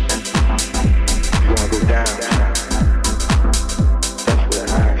 You wanna go downtown? That's where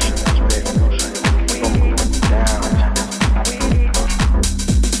the action is, baby. You know what I'm saying? We gonna go downtown. You know,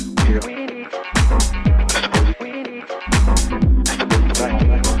 that's the place to like.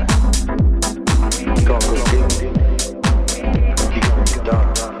 You gonna go deep. You gonna go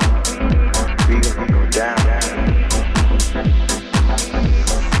dark. We gonna go down.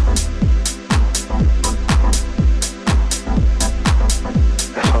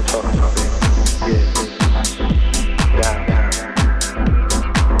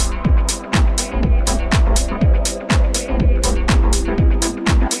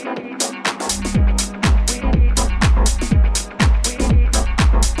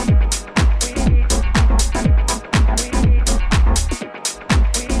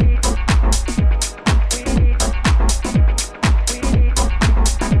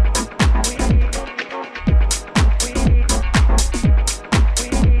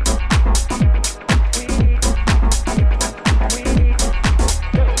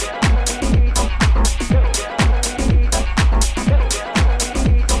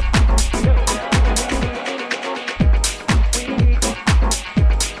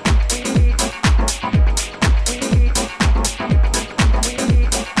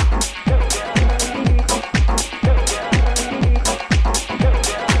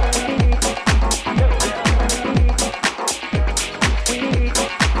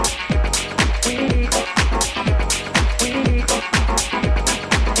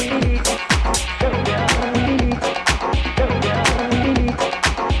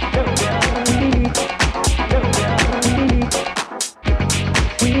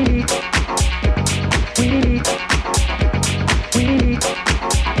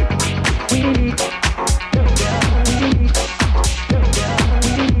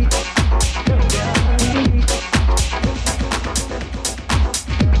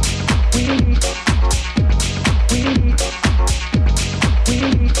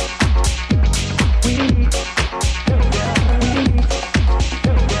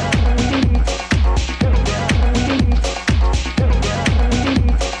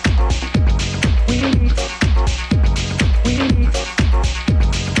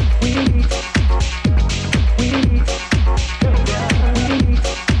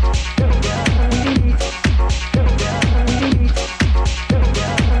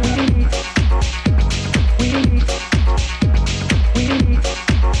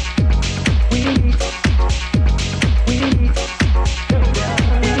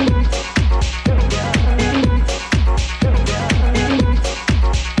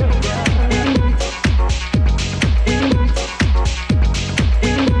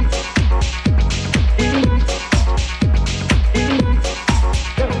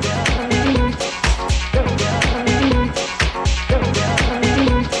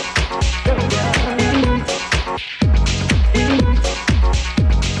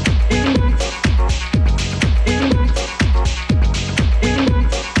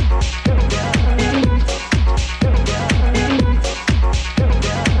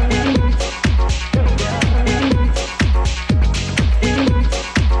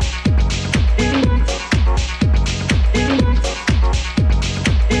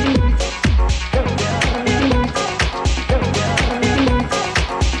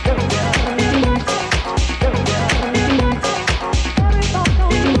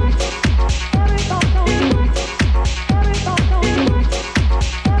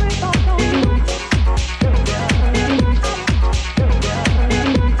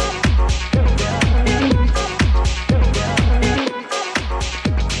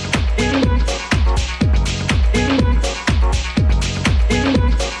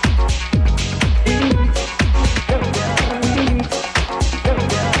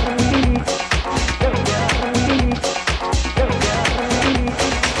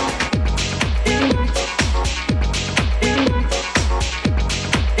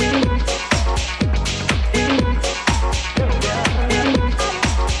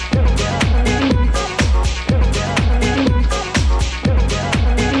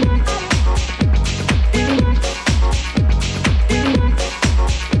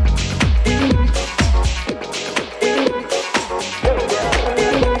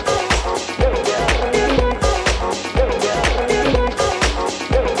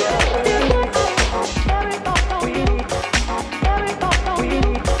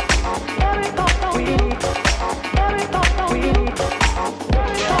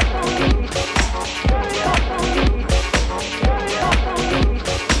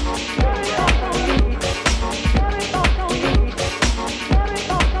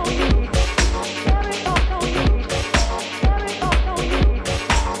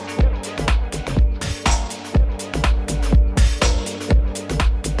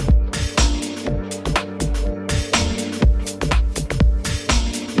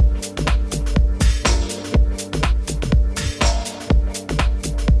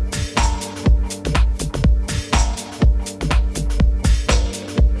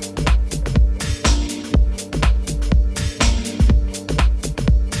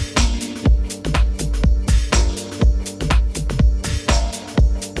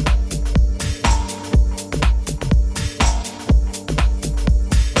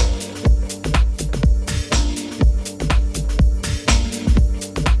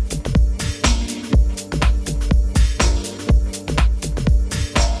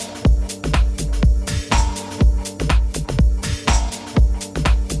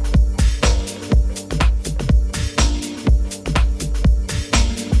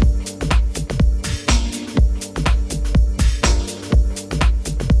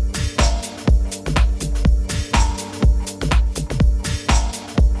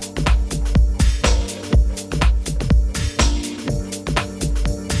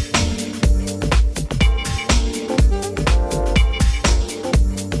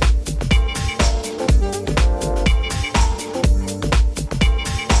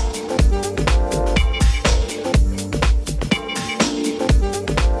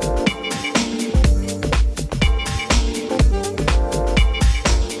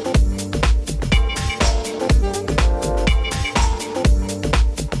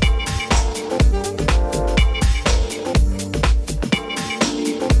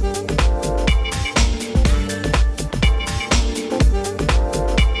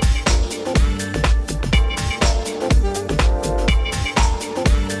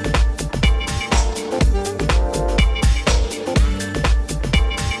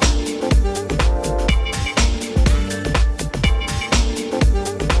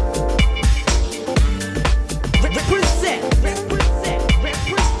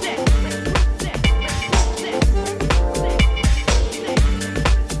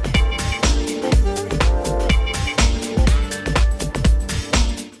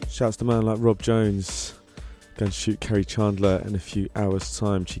 Shouts to man like Rob Jones. Going to shoot Kerry Chandler in a few hours'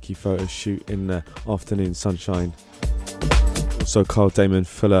 time. Cheeky photo shoot in the afternoon sunshine. Also Carl Damon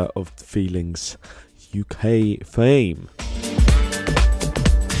Fuller of Feelings UK fame.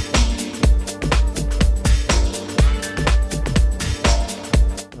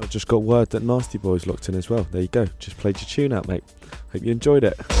 I just got word that Nasty Boy's locked in as well. There you go. Just played your tune out, mate. Hope you enjoyed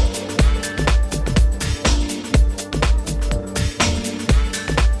it.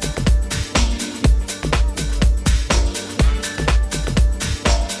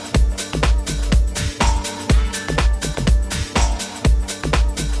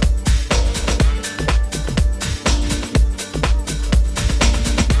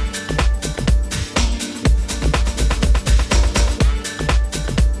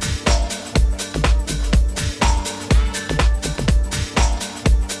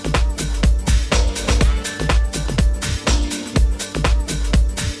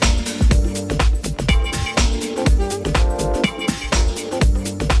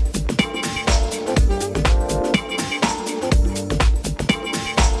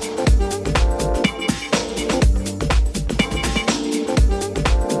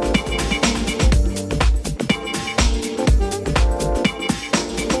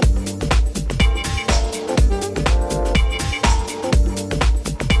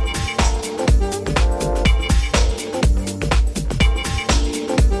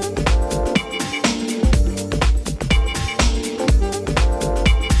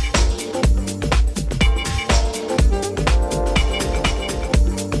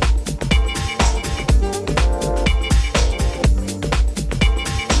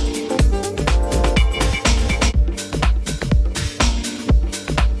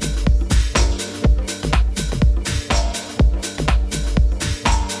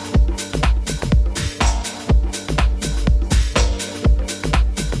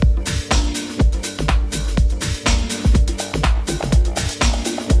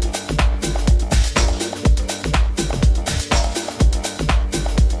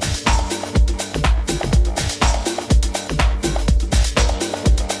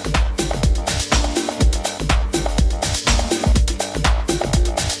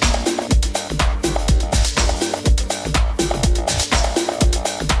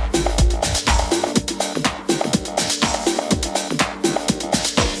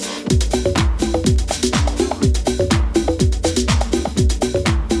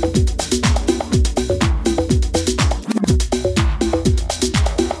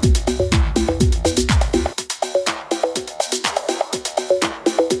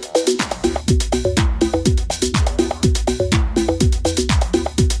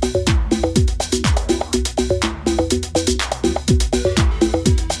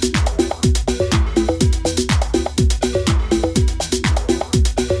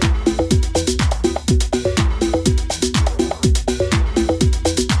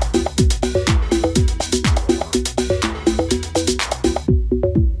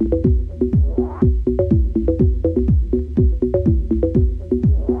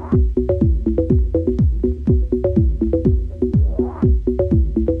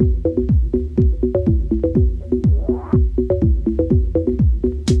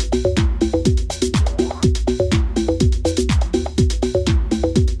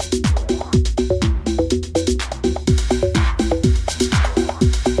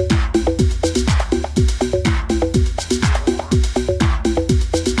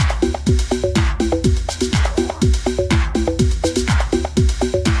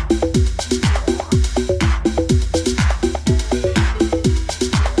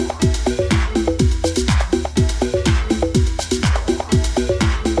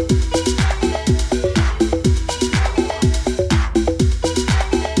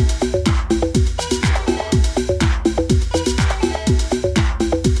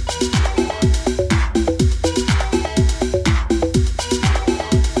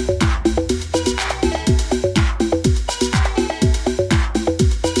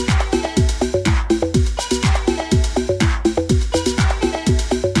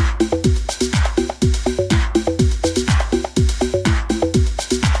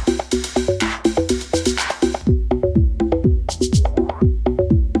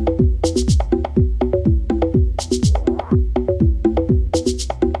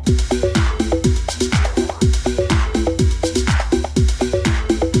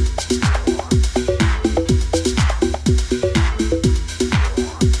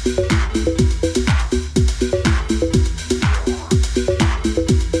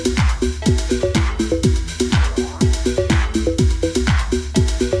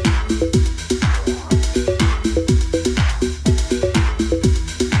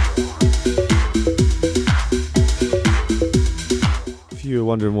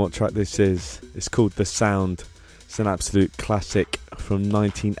 wondering what track this is, it's called The Sound. It's an absolute classic from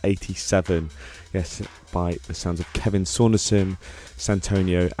 1987. Yes, by the sounds of Kevin Saunderson,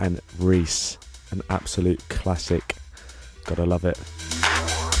 Santonio and Reese. An absolute classic. Gotta love it.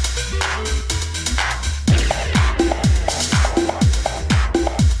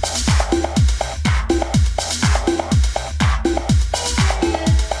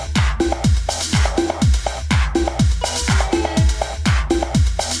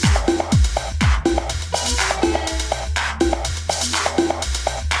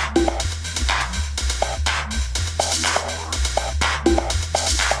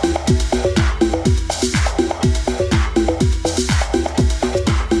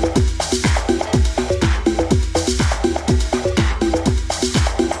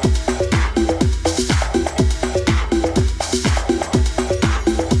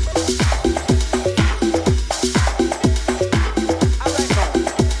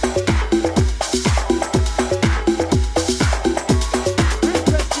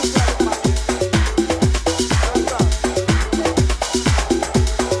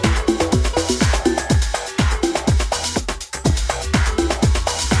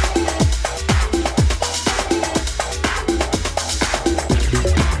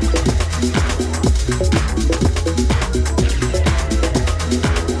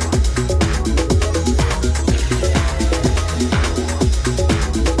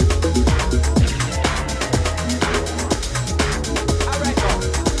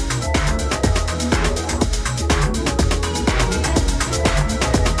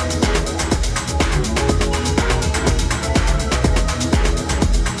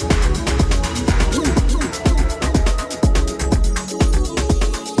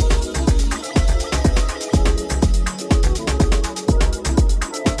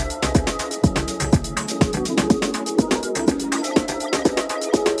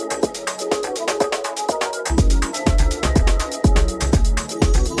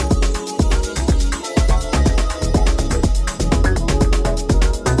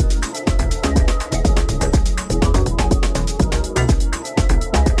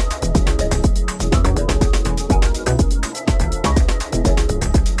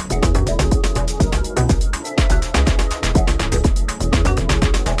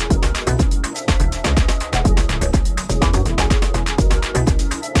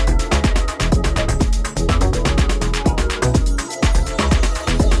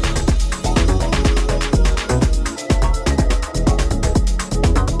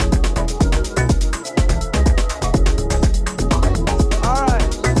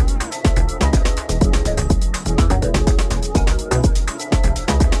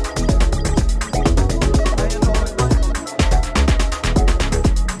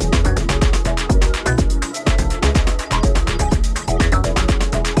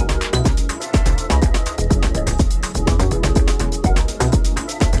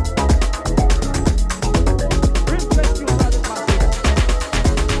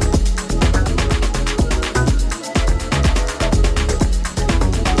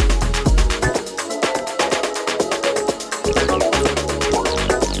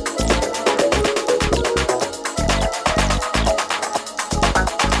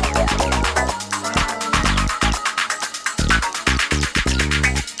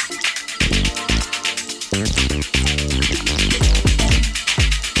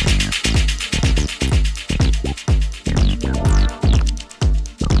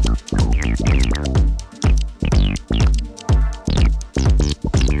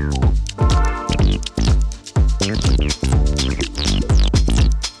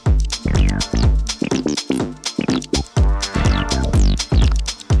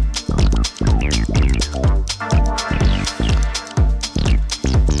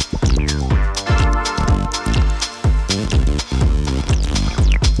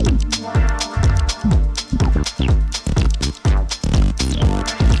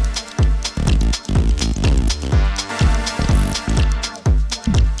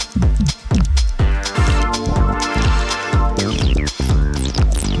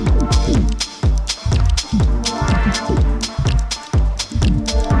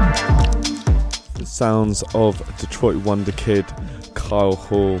 sounds of Detroit wonder kid Kyle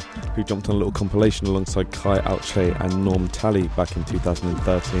Hall, who jumped on a little compilation alongside Kai Alche and Norm Talley back in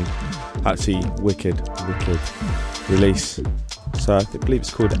 2013. Actually, wicked release. So I believe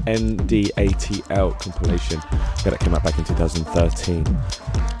it's called NDATL compilation. Yeah, that came out back in 2013.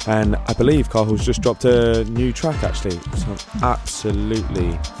 And I believe Kyle Hall's just dropped a new track actually. So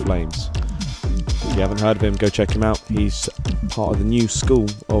absolutely flames. If you haven't heard of him, go check him out. He's part of the new school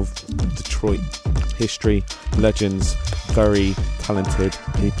of Detroit history legends. Very talented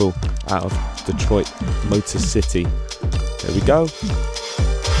people out of Detroit, Motor City. There we go.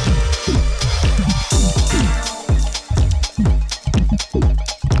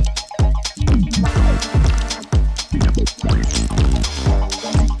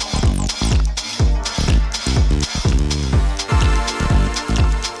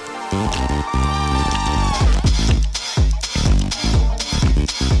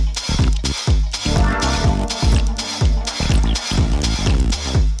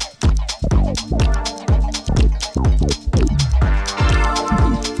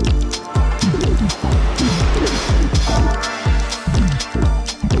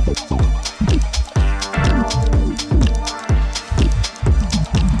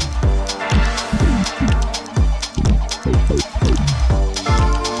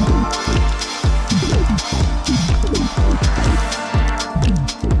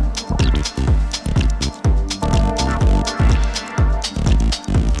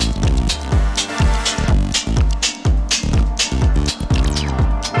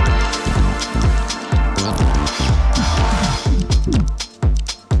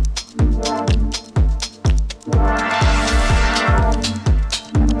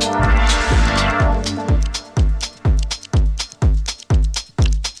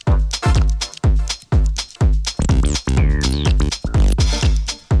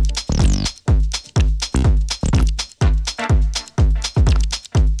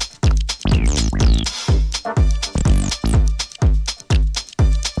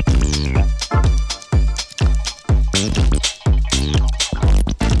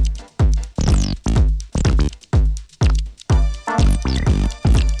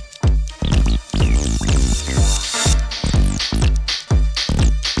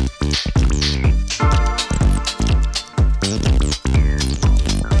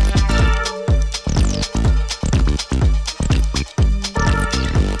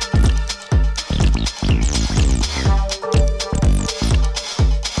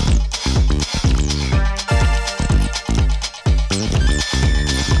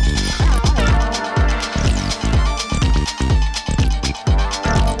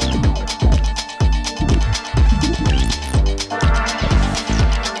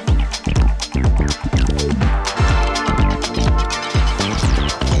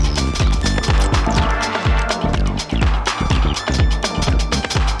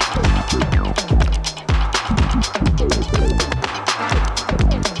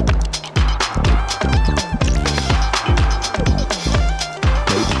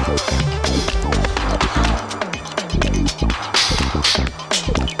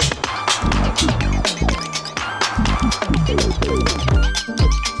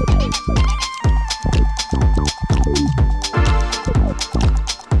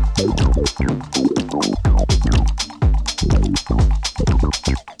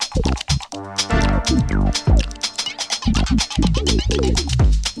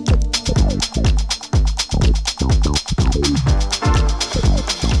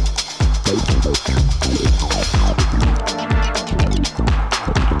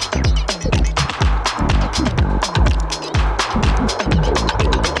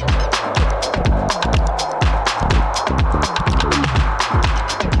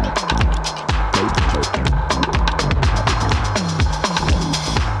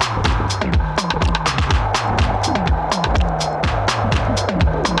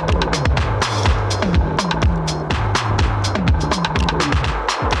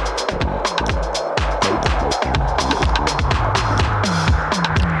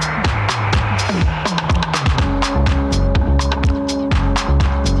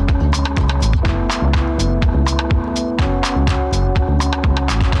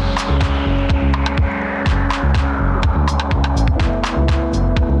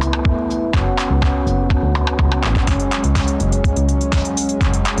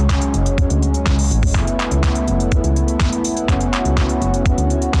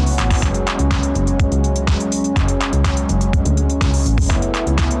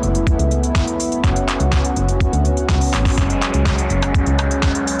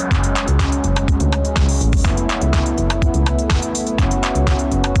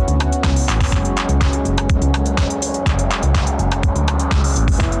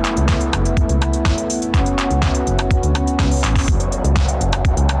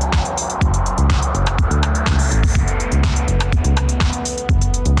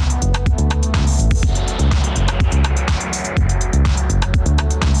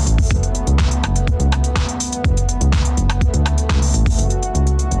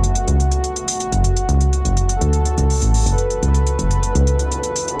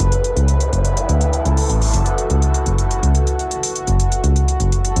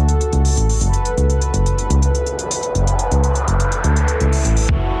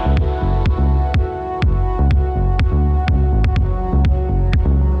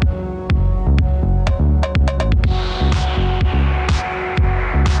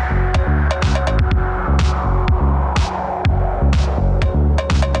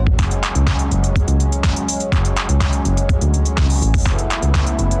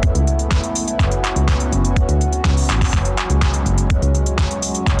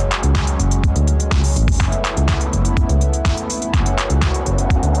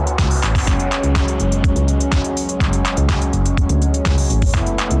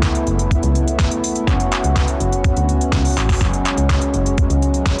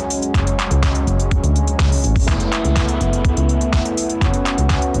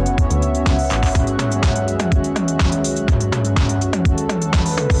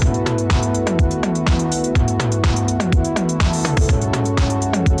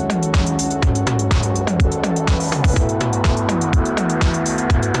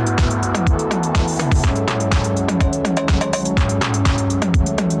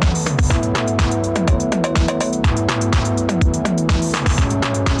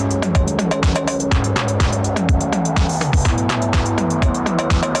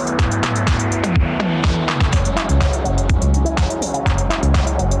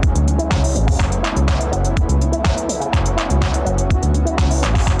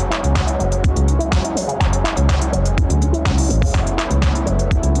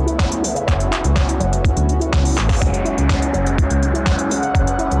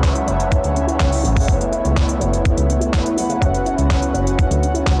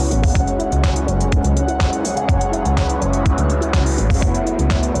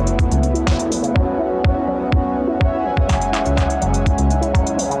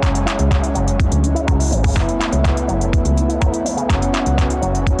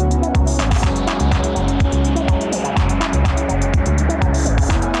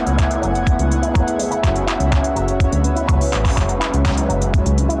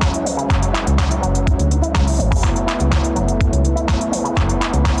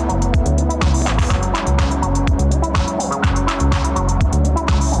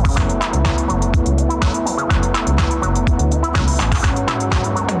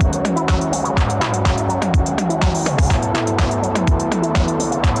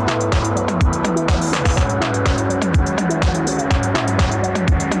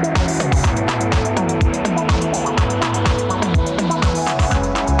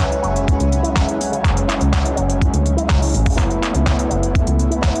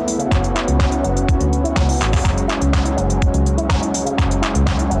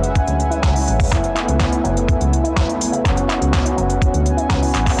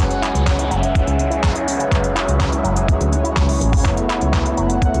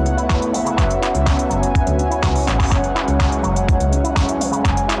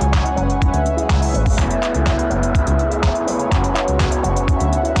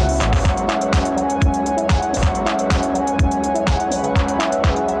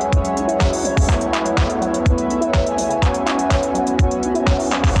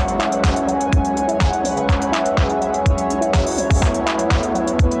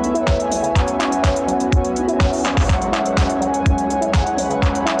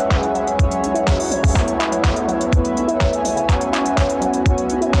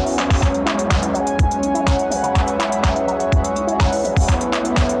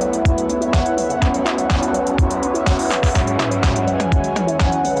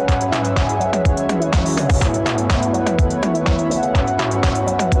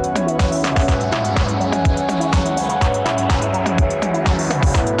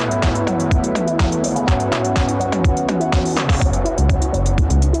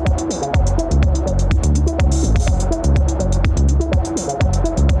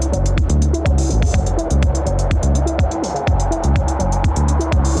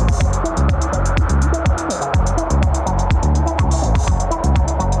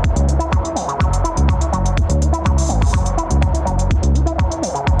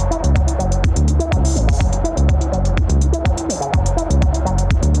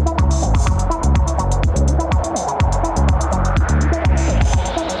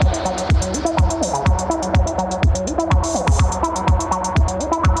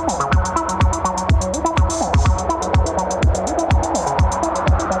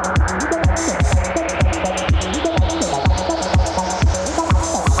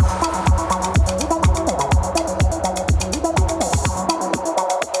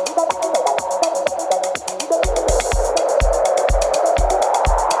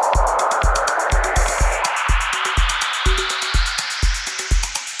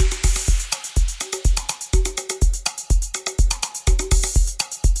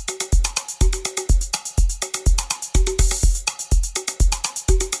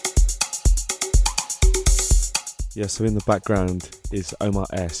 Yeah, so in the background is Omar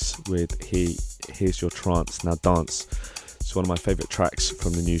S with Here's Your Trance, Now Dance. It's one of my favourite tracks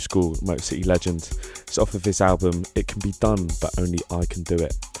from the new school, Motor City Legend. It's off of his album, It Can Be Done, But Only I Can Do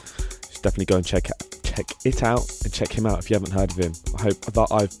It. So definitely go and check it out and check him out if you haven't heard of him. I hope that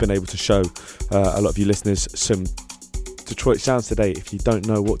I've been able to show a lot of you listeners some Detroit sounds today if you don't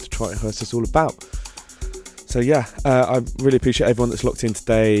know what Detroit House is all about. So yeah, I really appreciate everyone that's locked in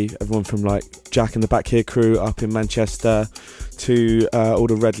today, everyone from like Jack and the Back Here crew up in Manchester to all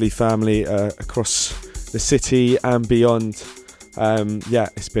the Redley family across the city and beyond. Yeah,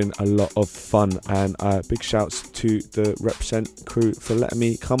 it's been a lot of fun, and big shouts to the Reprezent crew for letting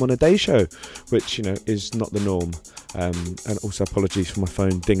me come on a day show, which, you know, is not the norm. And also apologies for my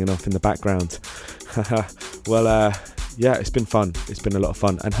phone dinging off in the background. Well, yeah, it's been fun. It's been a lot of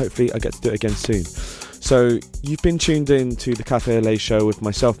fun, and hopefully I get to do it again soon. So you've been tuned in to the Café Au Lait show with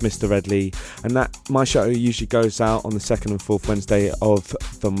myself, Mr. Redley, and that my show usually goes out on the second and fourth Wednesday of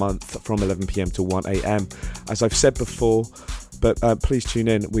the month from 11 PM to 1 AM. As I've said before, but please tune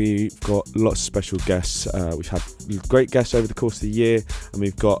in. We've got lots of special guests. We've had great guests over the course of the year, and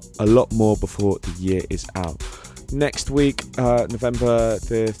we've got a lot more before the year is out. Next week, November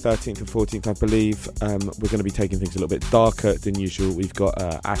the 13th and 14th, I believe, we're going to be taking things a little bit darker than usual. We've got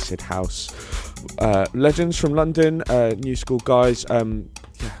Acid House legends from London, new school guys, by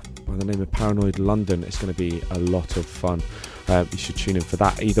the name of Paranoid London. It's going to be a lot of fun. You should tune in for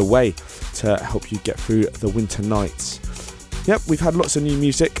that either way to help you get through the winter nights. Yep, we've had lots of new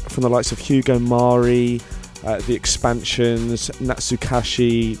music from the likes of Hugo Mari, The Expansions,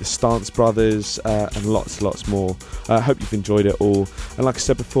 Natsukashii, the Stance Brothers, and lots more. I hope you've enjoyed it all. And like I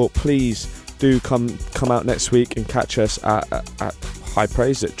said before, please do come out next week and catch us at High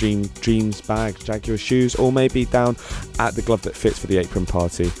Praise at Dreams Bag Jaguar Shoes, or maybe down at the Glove That Fits for the Apron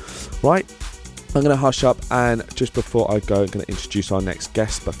Party. Right, I'm going to hush up, and just before I go, I'm going to introduce our next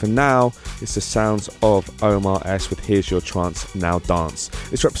guest. But for now, it's the sounds of Omar S with Here's Your Trance, Now Dance.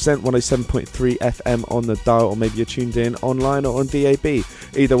 It's Reprezent 107.3 FM on the dial, or maybe you're tuned in online or on DAB.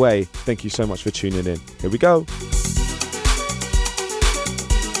 Either way, thank you so much for tuning in. Here we go.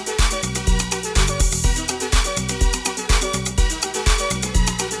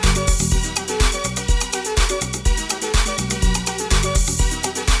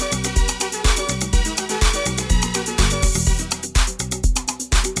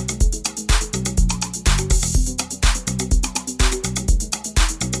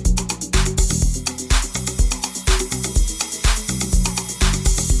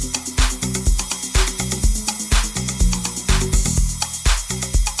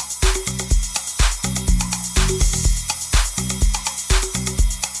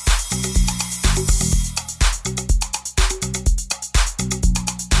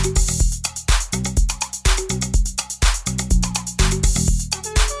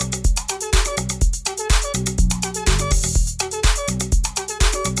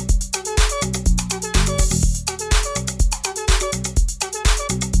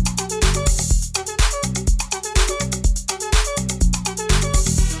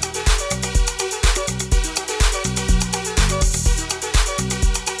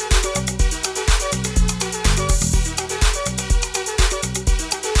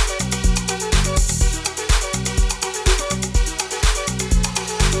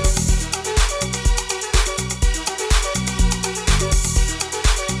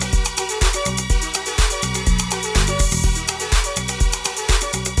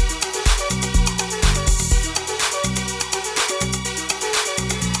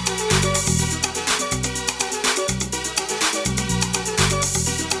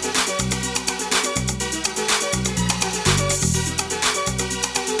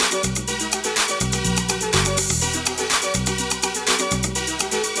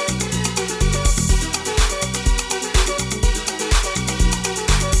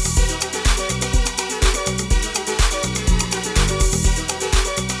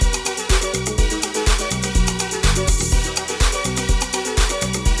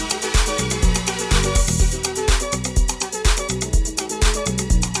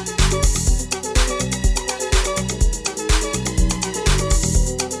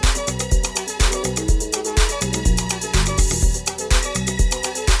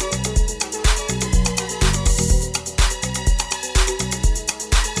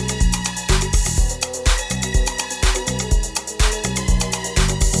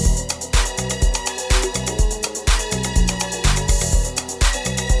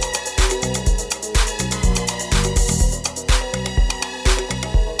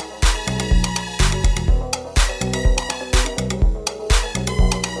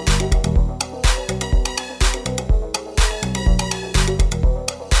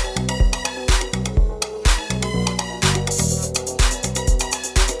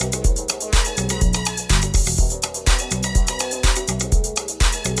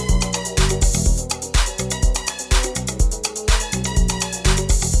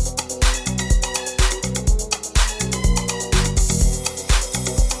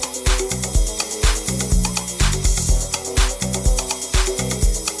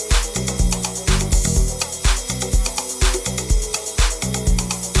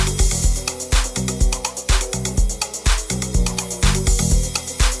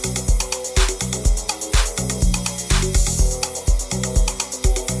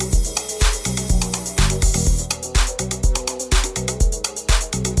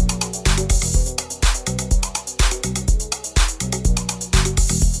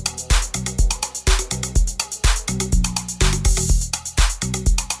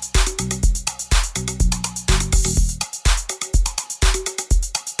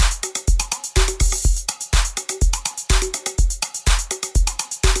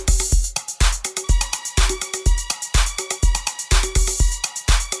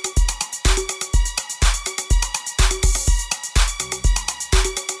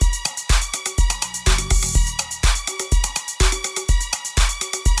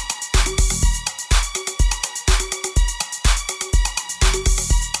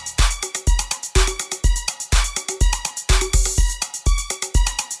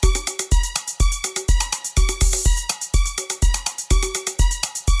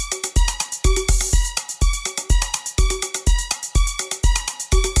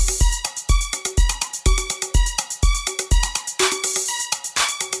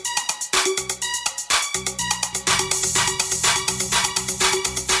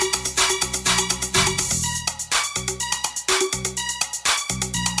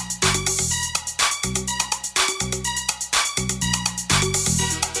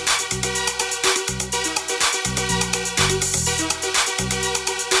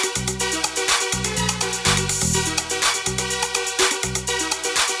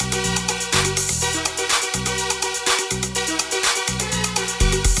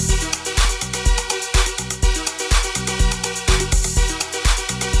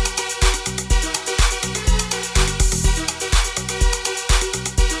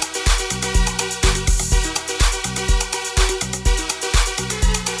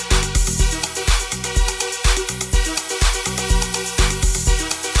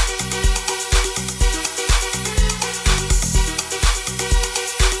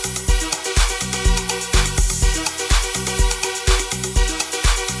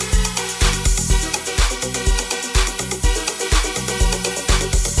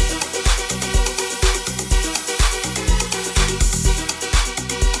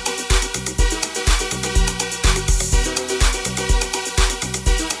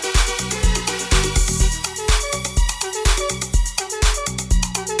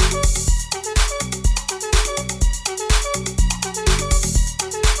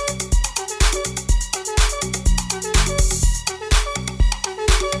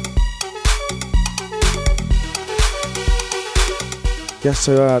 Yeah,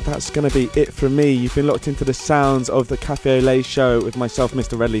 so that's going to be it from me. You've been locked into the sounds of the Café Au Lait show with myself,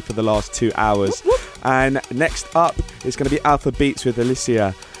 Mr. Redley, for the last 2 hours. And next up is going to be Alpha Beats with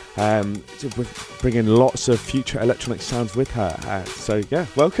Alicia. Bringing lots of future electronic sounds with her. So yeah,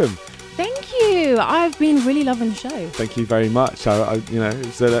 welcome. Thank you. I've been really loving the show. Thank you very much.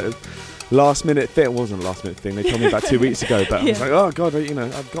 It's a last minute thing. It wasn't a last minute thing. They told me about 2 weeks ago, but I was like, oh god,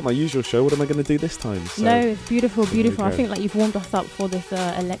 I've got my usual show. What am I going to do this time? So, no, it's beautiful. I think like you've warmed us up for this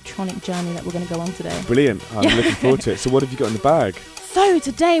electronic journey that we're going to go on today. Brilliant. I'm looking forward to it. So what have you got in the bag? So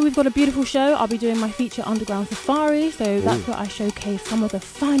today we've got a beautiful show. I'll be doing my feature Underground Safari. So that's where I showcase some of the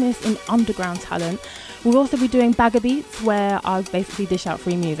finest in underground talent. We'll also be doing Bagger Beats, where I basically dish out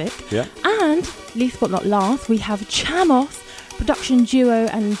free music. Yeah. And least but not last, we have Chamos, production duo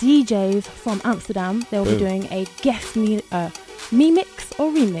and DJs from Amsterdam. They'll be doing a guest remix,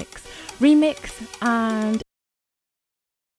 and